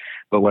questions.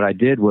 But what I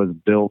did was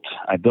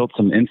I built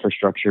some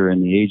infrastructure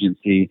in the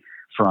agency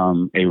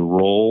from a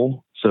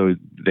role. So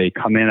they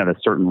come in at a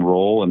certain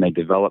role and they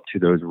develop to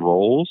those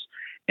roles.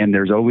 And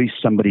there's always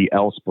somebody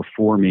else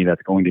before me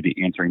that's going to be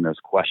answering those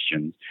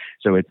questions.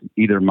 So it's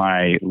either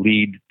my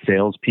lead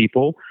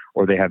salespeople,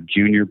 or they have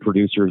junior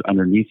producers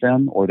underneath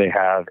them, or they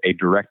have a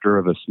director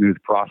of a smooth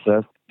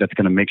process that's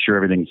going to make sure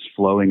everything's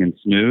flowing and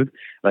smooth.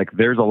 Like,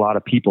 there's a lot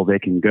of people they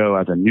can go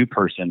as a new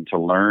person to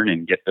learn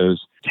and get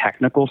those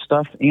technical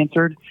stuff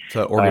answered.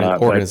 So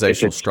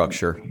organizational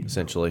structure,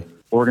 essentially.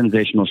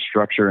 Organizational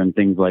structure and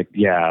things like,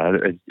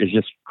 it's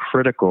just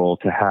critical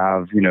to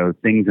have,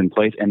 things in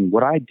place. And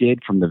what I did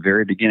from the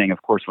very beginning,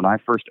 of course, when I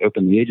first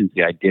opened the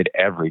agency, I did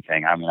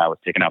everything. I mean, I was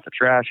taking out the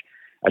trash.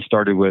 I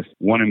started with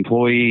one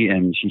employee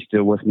and she's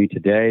still with me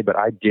today, but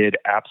I did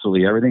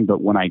absolutely everything.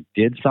 But when I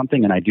did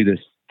something, and I do this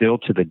still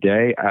to the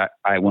day,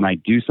 when I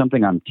do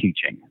something, I'm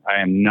teaching. I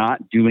am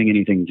not doing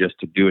anything just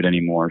to do it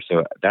anymore.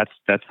 So that's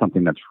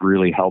something that's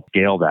really helped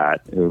scale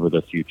that over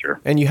the future.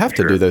 And you have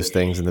to do those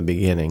things in the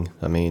beginning.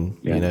 I mean,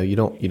 you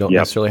don't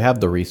necessarily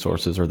have the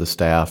resources or the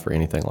staff or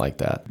anything like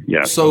that.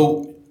 Yeah.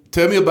 So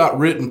tell me about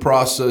written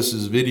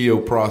processes, video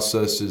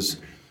processes.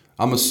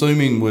 I'm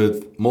assuming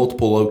with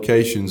multiple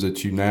locations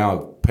that you now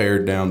have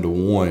pared down to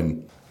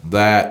one.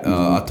 That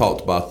I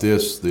talked about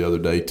this the other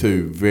day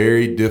too.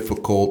 Very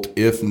difficult,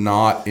 if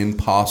not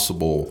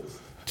impossible,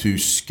 to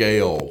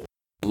scale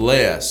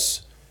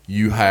unless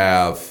you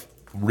have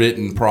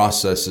written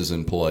processes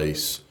in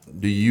place.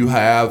 Do you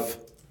have,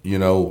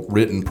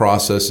 written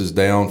processes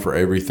down for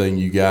everything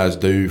you guys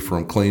do,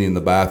 from cleaning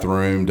the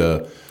bathroom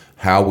to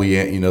how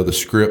the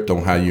script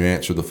on how you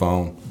answer the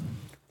phone?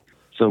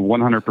 So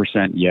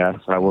 100% yes.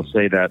 I will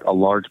say that a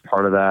large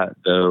part of that,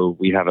 though,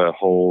 we have a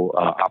whole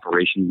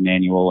operations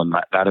manual, and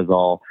that is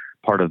all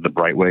part of the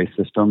Brightway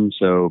system.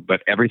 So,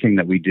 but everything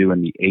that we do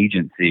in the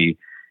agency,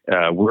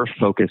 we're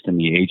focused in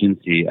the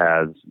agency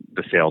as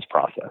the sales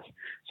process.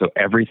 So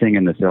everything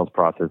in the sales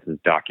process is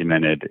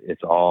documented.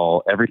 It's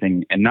all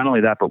everything. And not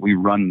only that, but we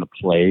run the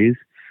plays,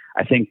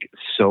 I think,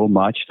 so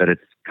much that it's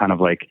kind of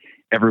like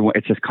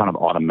it's just kind of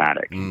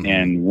automatic. Mm-hmm.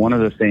 And one of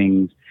the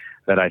things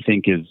that I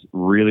think is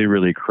really,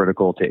 really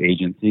critical to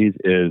agencies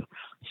is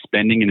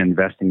spending and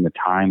investing the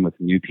time with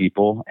new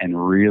people,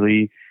 and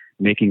really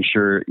making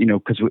sure,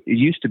 because it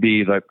used to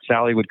be like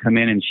Sally would come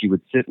in and she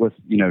would sit with,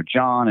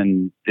 John,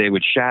 and they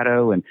would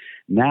shadow. And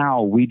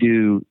now we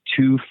do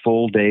 2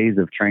 full days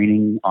of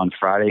training on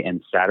Friday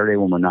and Saturday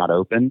when we're not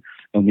open.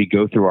 And we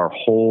go through our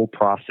whole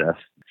process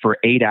for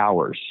 8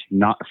 hours,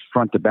 not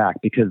front to back,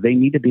 because they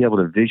need to be able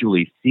to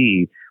visually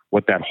see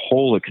what that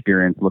whole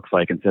experience looks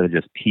like instead of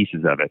just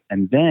pieces of it.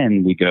 And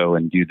then we go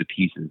and do the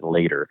pieces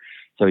later.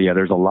 So yeah,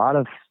 there's a lot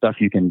of stuff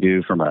you can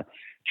do from a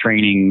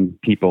training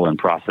people and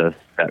process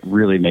that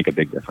really make a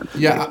big difference.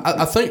 Yeah,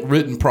 I think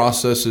written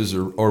processes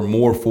are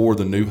more for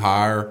the new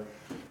hire.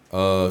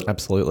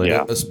 Absolutely.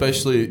 Yeah.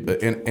 Especially,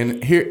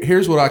 and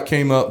here's what I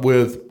came up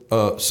with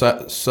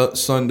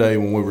Sunday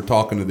when we were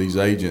talking to these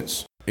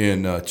agents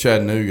in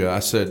Chattanooga. I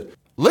said,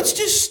 let's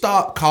just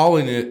stop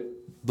calling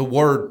it the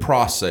word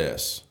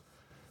process.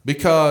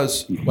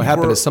 Because what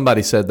happened is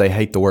somebody said they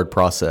hate the word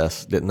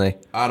process, didn't they?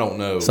 I don't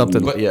know.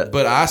 Something,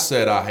 but I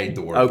said I hate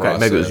the word process. Okay,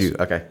 maybe it was you.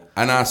 Okay.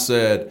 And I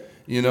said,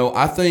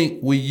 I think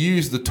we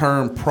use the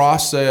term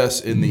process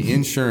in the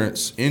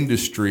insurance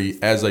industry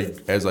as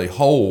a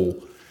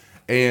whole,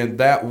 and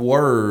that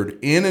word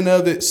in and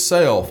of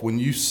itself, when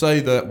you say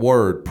that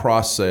word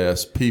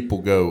process,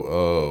 people go,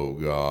 oh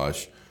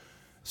gosh.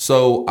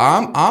 So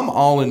I'm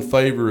all in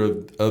favor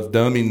of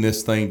dumbing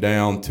this thing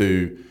down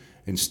to,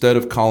 instead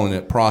of calling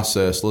it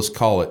process, let's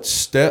call it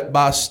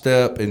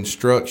step-by-step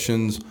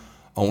instructions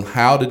on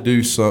how to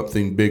do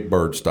something Big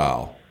Bird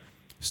style.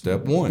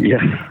 Step 1.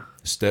 Yeah.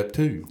 Step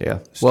 2. Yeah.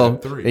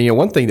 Step 3. And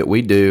one thing that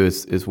we do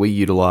is we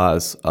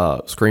utilize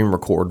screen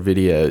record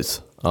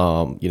videos.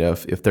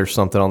 If there's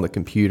something on the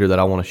computer that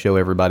I want to show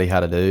everybody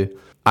how to do,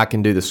 I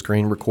can do the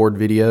screen record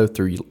video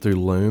through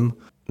Loom.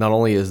 Not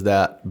only is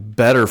that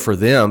better for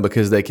them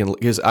because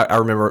I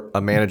remember a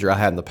manager I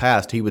had in the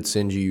past, he would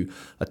send you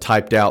a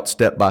typed out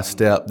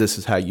step-by-step, this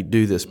is how you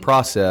do this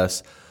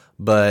process,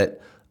 but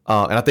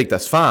and I think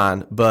that's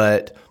fine,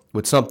 but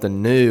with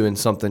something new and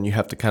something you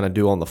have to kind of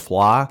do on the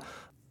fly,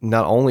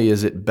 not only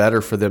is it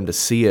better for them to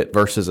see it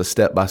versus a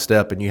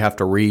step-by-step and you have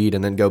to read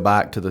and then go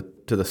back to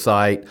the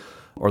site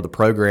or the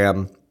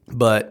program,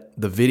 but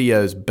the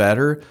video is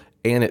better.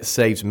 And it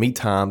saves me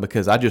time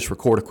because I just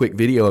record a quick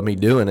video of me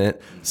doing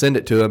it, send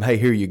it to them, hey,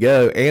 here you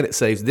go. And it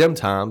saves them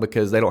time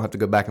because they don't have to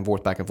go back and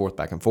forth, back and forth,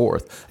 back and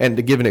forth. And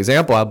to give an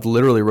example, I've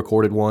literally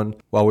recorded one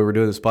while we were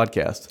doing this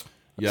podcast.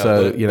 Yeah,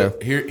 so,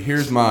 but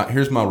here's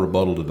my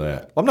rebuttal to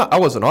that. I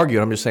wasn't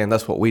arguing. I'm just saying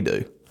that's what we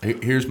do.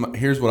 Here's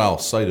what I'll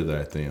say to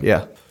that then.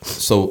 Yeah.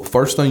 So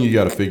first thing you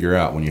got to figure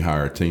out when you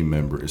hire a team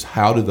member is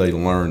how do they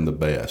learn the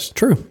best?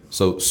 True.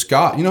 So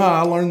Scott, you know how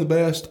I learned the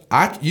best?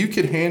 You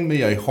could hand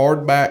me a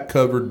hardback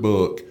covered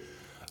book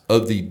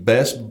of the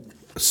best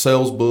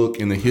sales book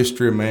in the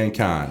history of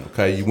mankind.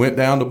 Okay, you went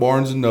down to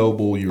Barnes and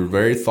Noble. You were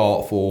very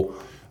thoughtful.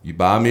 You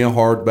buy me a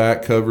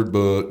hardback covered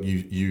book.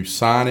 You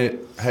sign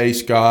it. Hey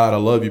Scott, I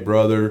love you,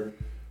 brother,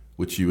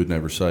 which you would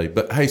never say.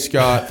 But hey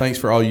Scott, thanks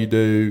for all you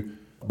do.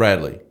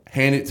 Bradley.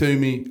 Hand it to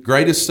me.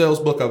 Greatest sales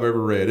book I've ever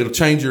read. It'll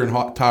change your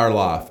entire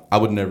life. I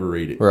would never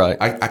read it. Right.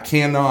 I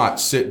cannot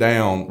sit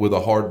down with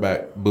a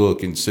hardback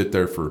book and sit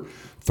there for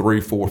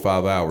 3, 4,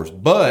 5 hours.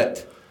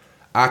 But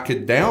I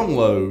could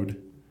download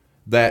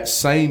that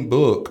same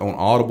book on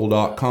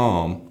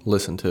audible.com.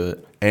 Listen to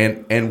it.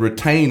 And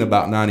retain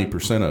about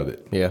 90% of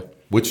it. Yeah.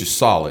 Which is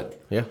solid.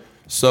 Yeah.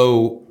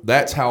 So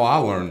that's how I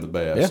learned the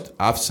best. Yeah.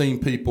 I've seen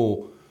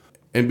people...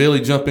 And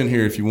Billy, jump in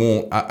here if you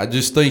want. I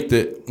just think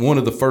that one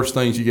of the first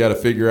things you got to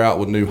figure out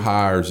with new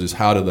hires is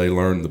how do they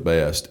learn the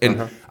best.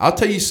 And I'll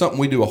tell you something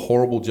we do a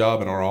horrible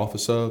job in our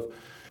office of.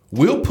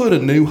 We'll put a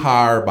new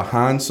hire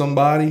behind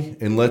somebody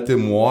and let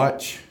them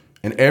watch.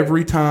 And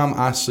every time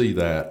I see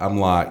that, I'm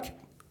like,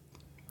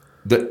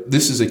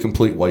 this is a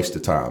complete waste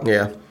of time.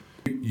 Yeah.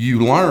 You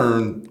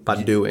learn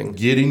by doing,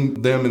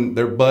 getting them in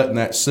their butt in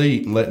that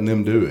seat and letting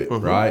them do it,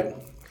 right?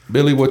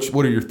 Billy,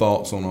 what are your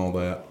thoughts on all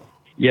that?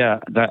 Yeah,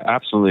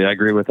 absolutely. I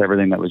agree with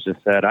everything that was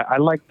just said. I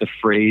like the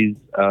phrase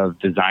of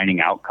designing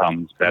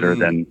outcomes better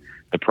than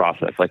the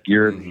process. Like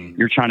you're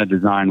trying to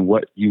design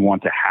what you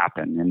want to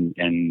happen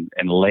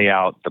and lay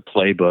out the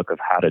playbook of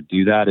how to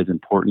do that is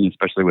important,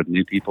 especially with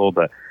new people.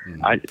 But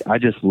I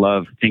just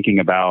love thinking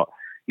about,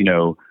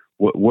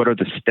 what are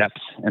the steps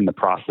in the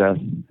process?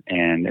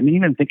 And I mean,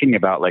 even thinking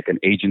about like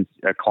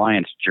a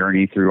client's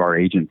journey through our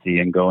agency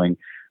and going,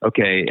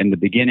 okay, in the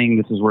beginning,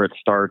 this is where it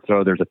starts.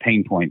 Oh, there's a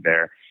pain point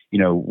there.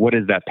 What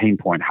is that pain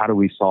point? How do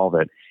we solve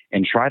it?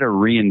 And try to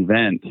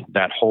reinvent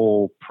that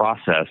whole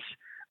process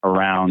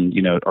around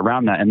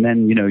that. And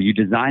then, you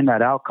design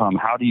that outcome.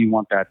 How do you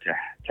want that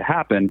to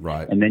happen?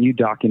 Right. And then you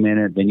document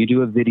it. Then you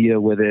do a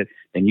video with it.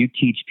 Then you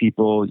teach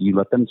people, you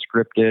let them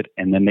script it,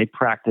 and then they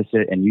practice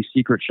it and you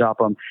secret shop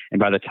them. And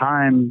by the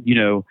time,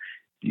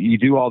 you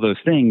do all those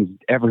things,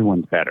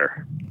 everyone's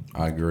better.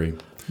 I agree.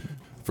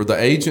 For the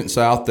agents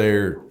out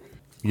there,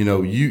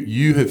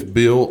 you have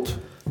built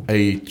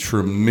a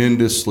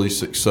tremendously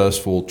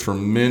successful,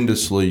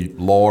 tremendously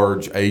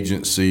large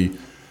agency.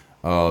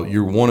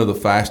 You're one of the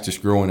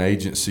fastest growing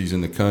agencies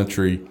in the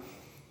country.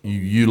 You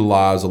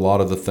utilize a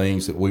lot of the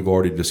things that we've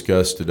already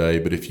discussed today.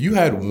 But if you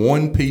had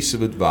one piece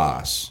of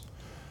advice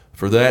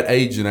for that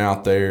agent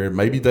out there,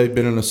 maybe they've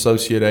been an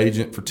associate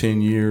agent for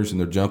 10 years and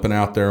they're jumping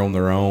out there on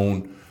their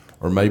own,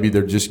 or maybe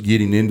they're just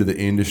getting into the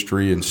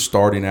industry and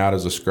starting out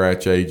as a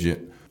scratch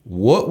agent,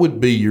 what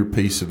would be your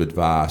piece of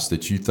advice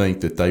that you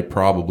think that they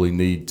probably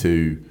need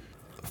to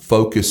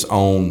focus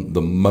on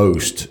the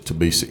most to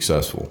be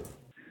successful?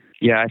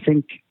 Yeah, I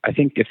think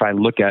if I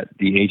look at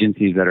the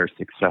agencies that are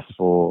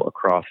successful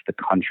across the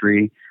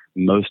country,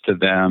 most of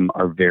them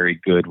are very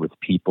good with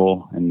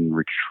people and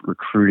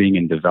recruiting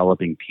and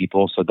developing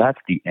people. So that's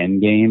the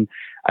end game.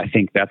 I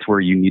think that's where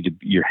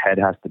your head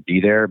has to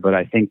be there. But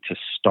I think to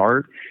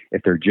start,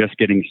 if they're just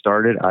getting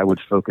started, I would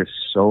focus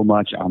so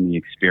much on the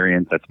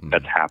experience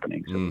that's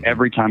happening. So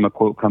every time a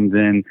quote comes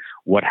in,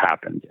 what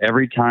happens?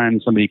 Every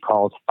time somebody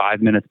calls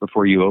 5 minutes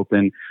before you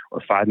open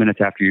or 5 minutes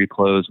after you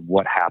close,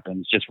 what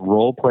happens? Just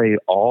role play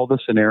all the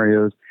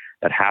scenarios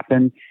that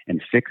happen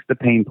and fix the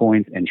pain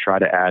points and try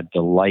to add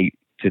delight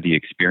to the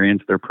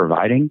experience they're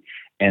providing,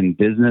 and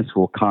business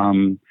will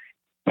come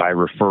by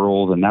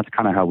referrals. And that's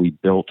kind of how we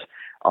built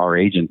our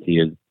agency.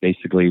 Is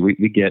basically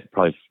we get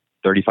probably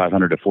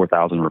 3,500 to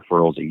 4,000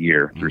 referrals a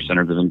year through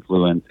centers of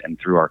influence and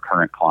through our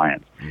current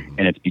clients.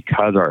 And it's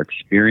because our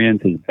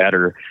experience is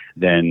better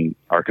than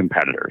our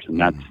competitors. And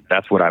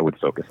that's what I would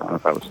focus on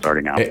if I was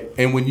starting out.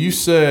 And when you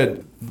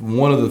said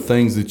one of the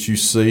things that you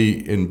see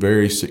in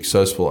very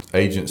successful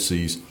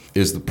agencies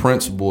is the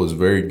principal is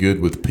very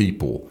good with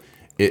people.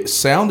 It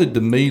sounded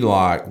to me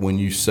like when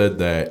you said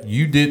that,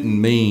 you didn't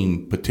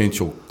mean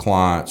potential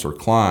clients or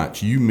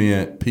clients. You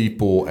meant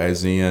people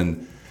as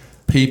in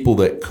people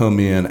that come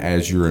in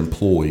as your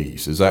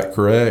employees. Is that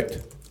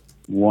correct?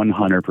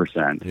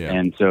 100%. Yeah.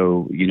 And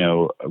so,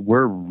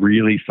 we're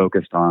really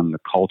focused on the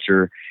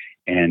culture.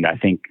 And I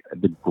think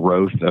the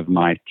growth of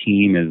my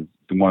team is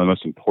one of the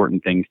most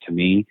important things to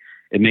me.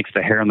 It makes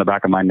the hair on the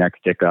back of my neck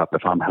stick up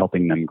if I'm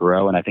helping them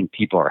grow. And I think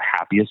people are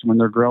happiest when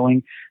they're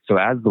growing. So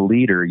as the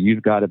leader,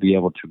 you've got to be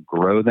able to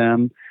grow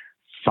them,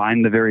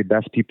 find the very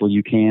best people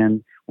you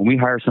can. When we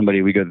hire somebody,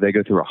 they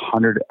go through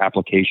 100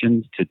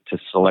 applications to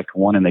select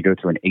one, and they go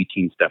through an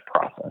 18-step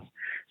process.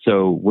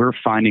 So we're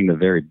finding the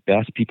very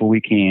best people we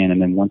can. And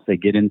then once they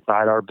get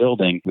inside our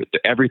building,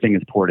 everything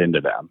is poured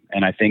into them.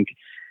 And I think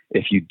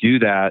if you do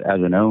that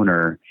as an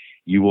owner,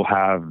 you will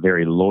have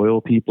very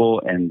loyal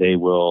people, and they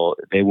will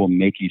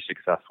make you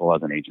successful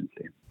as an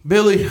agency.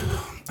 Billy,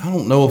 I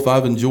don't know if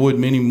I've enjoyed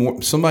many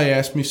more. Somebody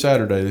asked me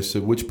Saturday, they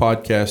said, which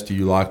podcast do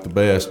you like the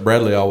best?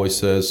 Bradley always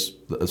says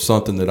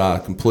something that I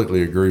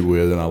completely agree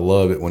with, and I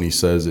love it when he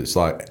says it's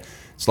like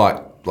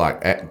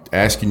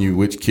asking you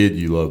which kid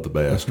you love the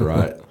best,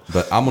 right?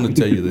 But I'm going to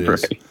tell you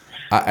this. Right.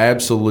 I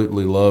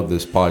absolutely love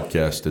this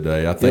podcast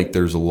today. I think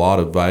there's a lot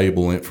of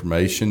valuable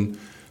information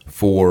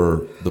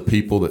for the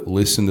people that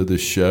listen to this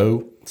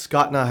show.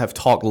 Scott and I have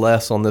talked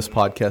less on this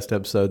podcast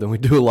episode than we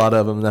do a lot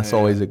of them. That's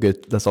always a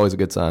good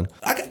sign.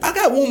 I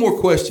got one more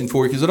question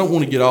for you because I don't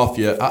want to get off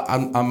yet.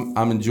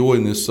 I'm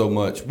enjoying this so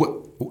much.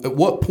 At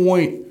what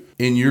point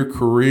in your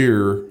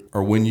career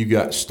or when you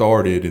got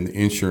started in the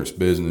insurance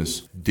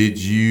business did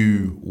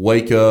you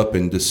wake up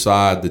and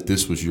decide that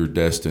this was your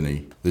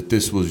destiny? That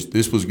this was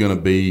going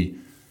to be,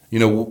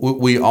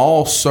 we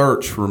all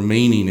search for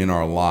meaning in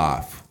our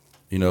life.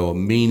 A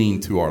meaning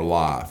to our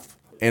life.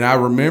 And I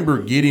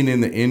remember getting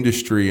in the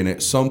industry, and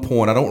at some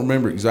point, I don't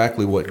remember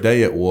exactly what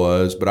day it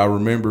was, but I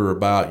remember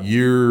about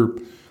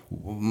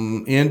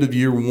end of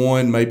year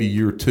one, maybe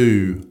year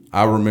two,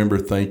 I remember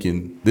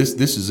thinking, this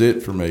is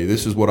it for me.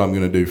 This is what I'm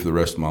going to do for the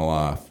rest of my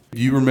life. Do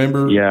you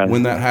remember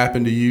when that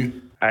happened to you?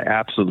 I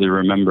absolutely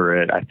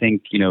remember it. I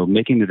think,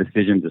 making the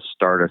decision to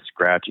start a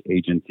scratch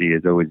agency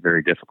is always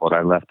very difficult.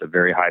 I left a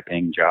very high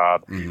paying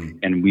job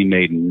and we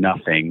made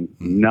nothing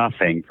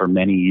for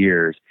many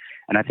years.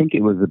 And I think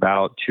it was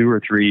about 2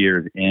 or 3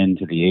 years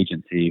into the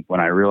agency when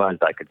I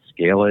realized I could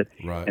scale it.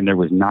 Right. And there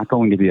was not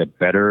going to be a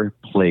better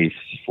place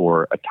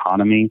for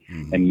autonomy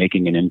and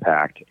making an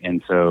impact.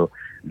 And so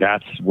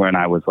that's when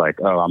I was like,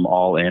 oh, I'm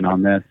all in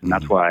on this. And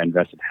that's why I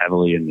invested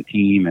heavily in the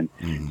team. And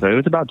so it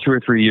was about 2 or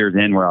 3 years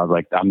in where I was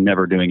like, I'm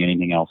never doing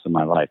anything else in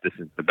my life. This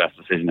is the best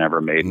decision I ever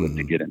made was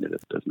to get into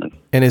this business.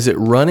 And is it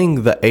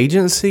running the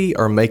agency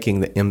or making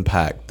the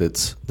impact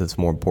that's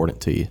more important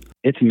to you?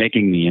 It's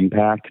making the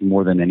impact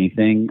more than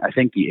anything. I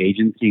think the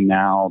agency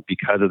now,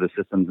 because of the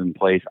systems in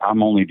place,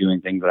 I'm only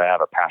doing things that I have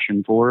a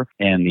passion for,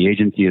 and the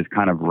agency is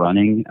kind of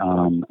running,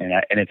 and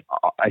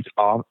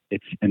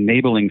it's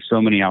enabling so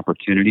many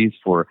opportunities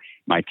for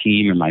my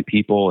team and my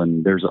people,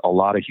 and there's a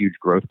lot of huge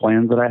growth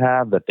plans that I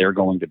have that they're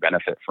going to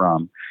benefit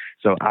from.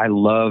 So I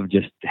love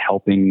just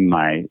helping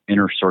my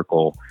inner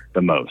circle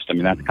the most. I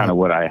mean, that's kind of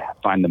what I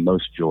find the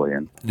most joy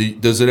in.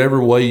 Does it ever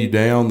weigh you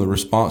down, the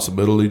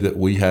responsibility that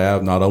we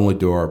have, not only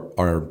to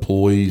our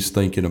employees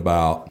thinking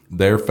about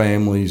their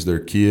families,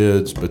 their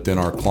kids, but then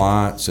our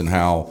clients, and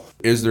how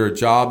is there a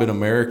job in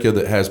America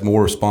that has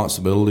more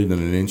responsibility than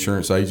an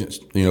insurance agent,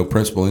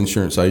 principal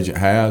insurance agent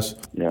has?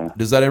 Yeah.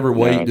 Does that ever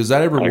weigh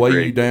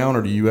you down,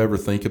 or do you ever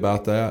think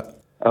about that?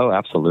 Oh,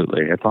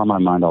 absolutely. It's on my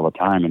mind all the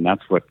time. And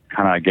that's what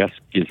kind of, I guess,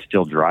 is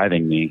still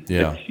driving me.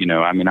 Yeah.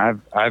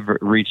 I've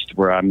reached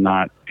where I'm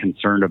not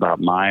concerned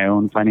about my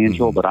own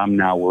financial, but I'm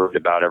now worried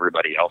about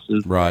everybody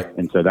else's. Right.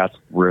 And so that's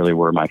really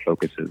where my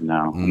focus is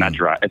now. And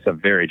it's a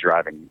very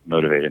driving,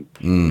 motivated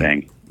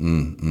thing.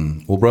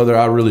 Well, brother,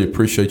 I really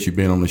appreciate you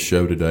being on the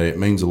show today. It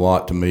means a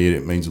lot to me, and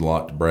it means a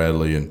lot to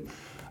Bradley. And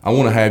I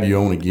want to have you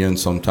on again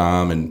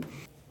sometime. And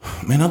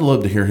Man, I'd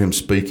love to hear him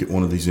speak at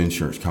one of these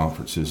insurance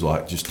conferences,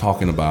 like just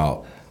talking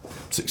about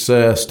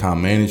success,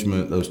 time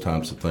management, those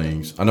types of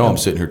things. I know I'm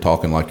sitting here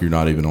talking like you're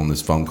not even on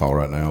this phone call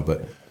right now,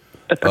 but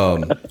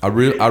I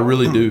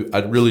really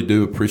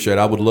do appreciate it.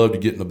 I would love to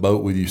get in the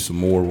boat with you some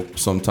more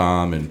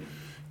sometime and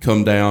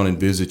come down and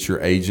visit your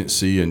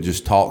agency and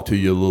just talk to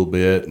you a little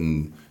bit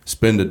and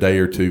spend a day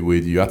or two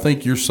with you. I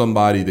think you're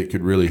somebody that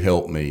could really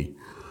help me,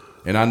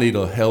 and I need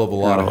a hell of a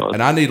lot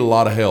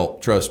of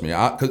help. Trust me.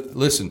 'Cause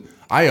listen,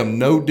 I am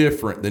no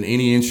different than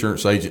any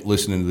insurance agent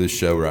listening to this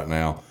show right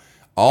now.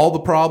 All the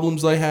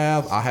problems they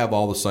have, I have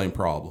all the same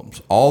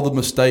problems. All the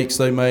mistakes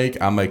they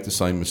make, I make the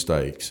same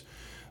mistakes.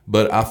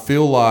 But I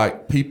feel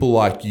like people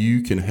like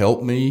you can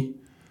help me,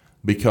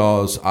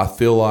 because I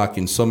feel like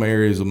in some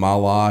areas of my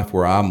life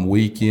where I'm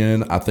weak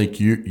in, I think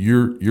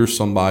you're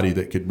somebody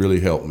that could really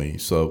help me.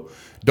 So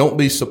don't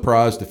be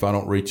surprised if I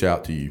don't reach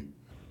out to you.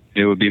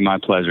 It would be my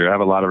pleasure. I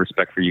have a lot of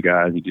respect for you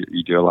guys.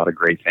 You do a lot of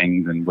great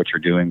things, and what you're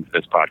doing for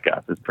this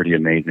podcast is pretty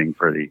amazing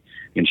for the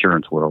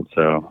insurance world.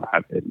 So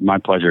my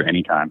pleasure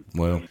anytime.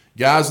 Well,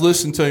 guys,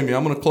 listen to me.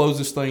 I'm going to close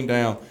this thing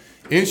down.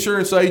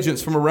 Insurance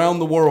agents from around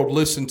the world,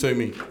 listen to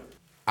me.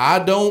 I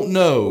don't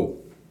know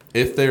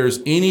if there's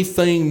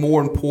anything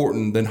more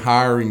important than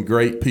hiring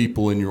great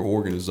people in your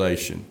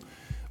organization.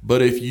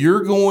 But if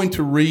you're going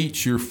to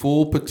reach your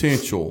full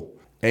potential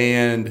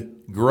and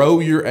grow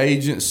your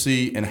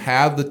agency and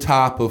have the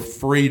type of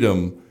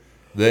freedom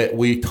that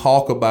we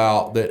talk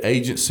about that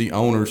agency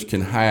owners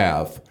can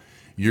have,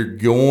 you're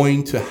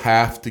going to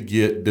have to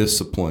get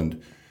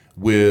disciplined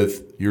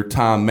with your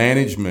time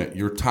management,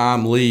 your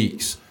time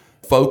leaks,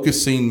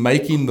 focusing,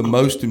 making the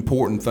most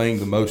important thing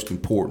the most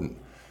important.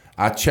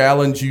 I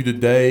challenge you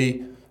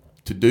today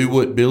to do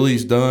what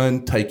Billy's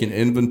done, take an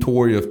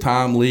inventory of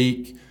time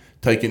leak,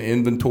 take an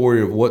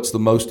inventory of what's the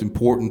most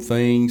important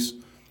things,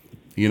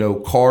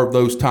 carve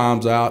those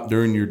times out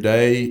during your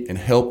day and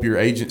help your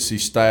agency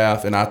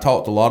staff. And I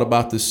talked a lot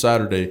about this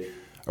Saturday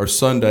or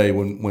Sunday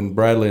when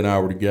Bradley and I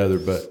were together,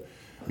 but,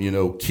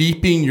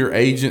 keeping your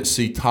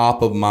agency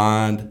top of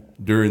mind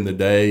during the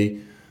day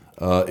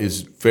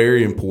is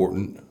very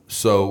important.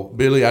 So,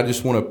 Billy, I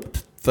just want to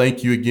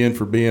thank you again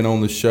for being on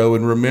the show.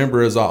 And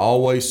remember, as I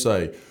always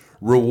say,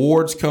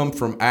 rewards come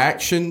from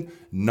action,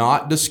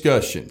 not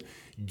discussion.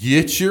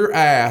 Get your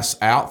ass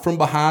out from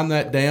behind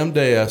that damn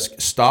desk.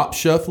 Stop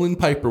shuffling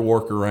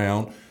paperwork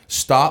around.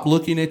 Stop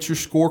looking at your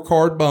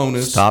scorecard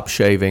bonus. Stop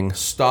shaving.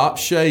 Start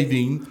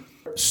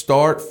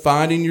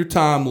finding your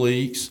time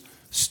leaks.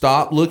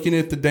 Stop looking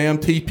at the damn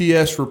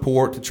TPS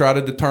report to try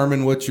to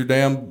determine what your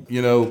damn,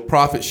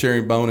 profit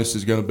sharing bonus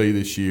is going to be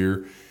this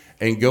year.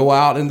 And go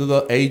out into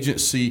the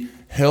agency,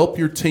 help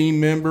your team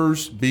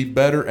members be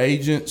better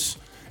agents,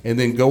 and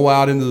then go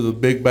out into the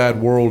big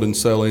bad world and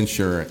sell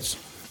insurance.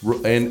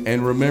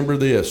 And remember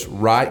this,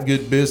 write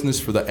good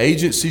business for the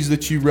agencies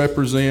that you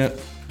represent,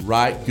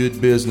 write good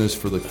business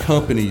for the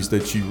companies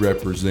that you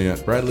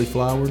represent. Bradley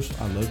Flowers,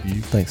 I love you.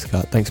 Thanks,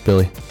 Scott. Thanks,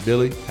 Billy.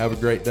 Billy, have a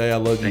great day. I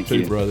love you too,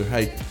 you. brother.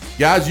 Hey,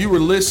 guys, you were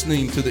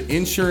listening to the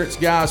Insurance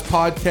Guys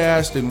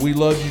podcast, and we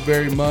love you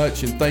very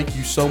much, and thank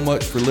you so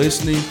much for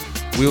listening.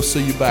 We'll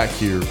see you back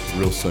here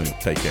real soon.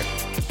 Take care.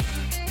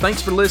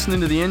 Thanks for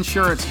listening to the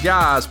Insurance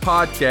Guys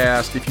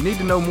podcast. If you need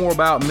to know more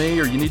about me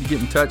or you need to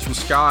get in touch with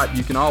Scott,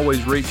 you can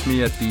always reach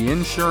me at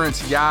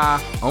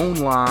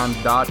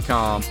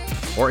theinsuranceguyonline.com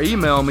or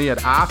email me at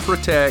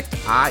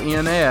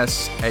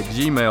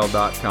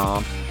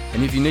iprotectins@gmail.com.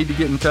 And if you need to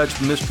get in touch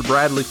with Mr.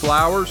 Bradley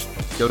Flowers,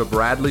 go to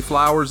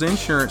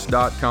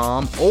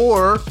bradleyflowersinsurance.com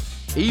or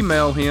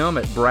email him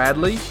at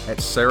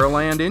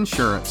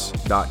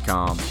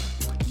bradley@saralandinsurance.com.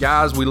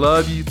 Guys, we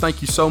love you.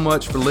 Thank you so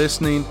much for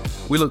listening.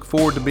 We look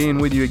forward to being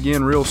with you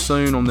again real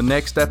soon on the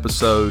next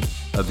episode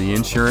of The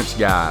Insurance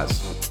Guys.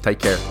 Take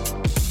care.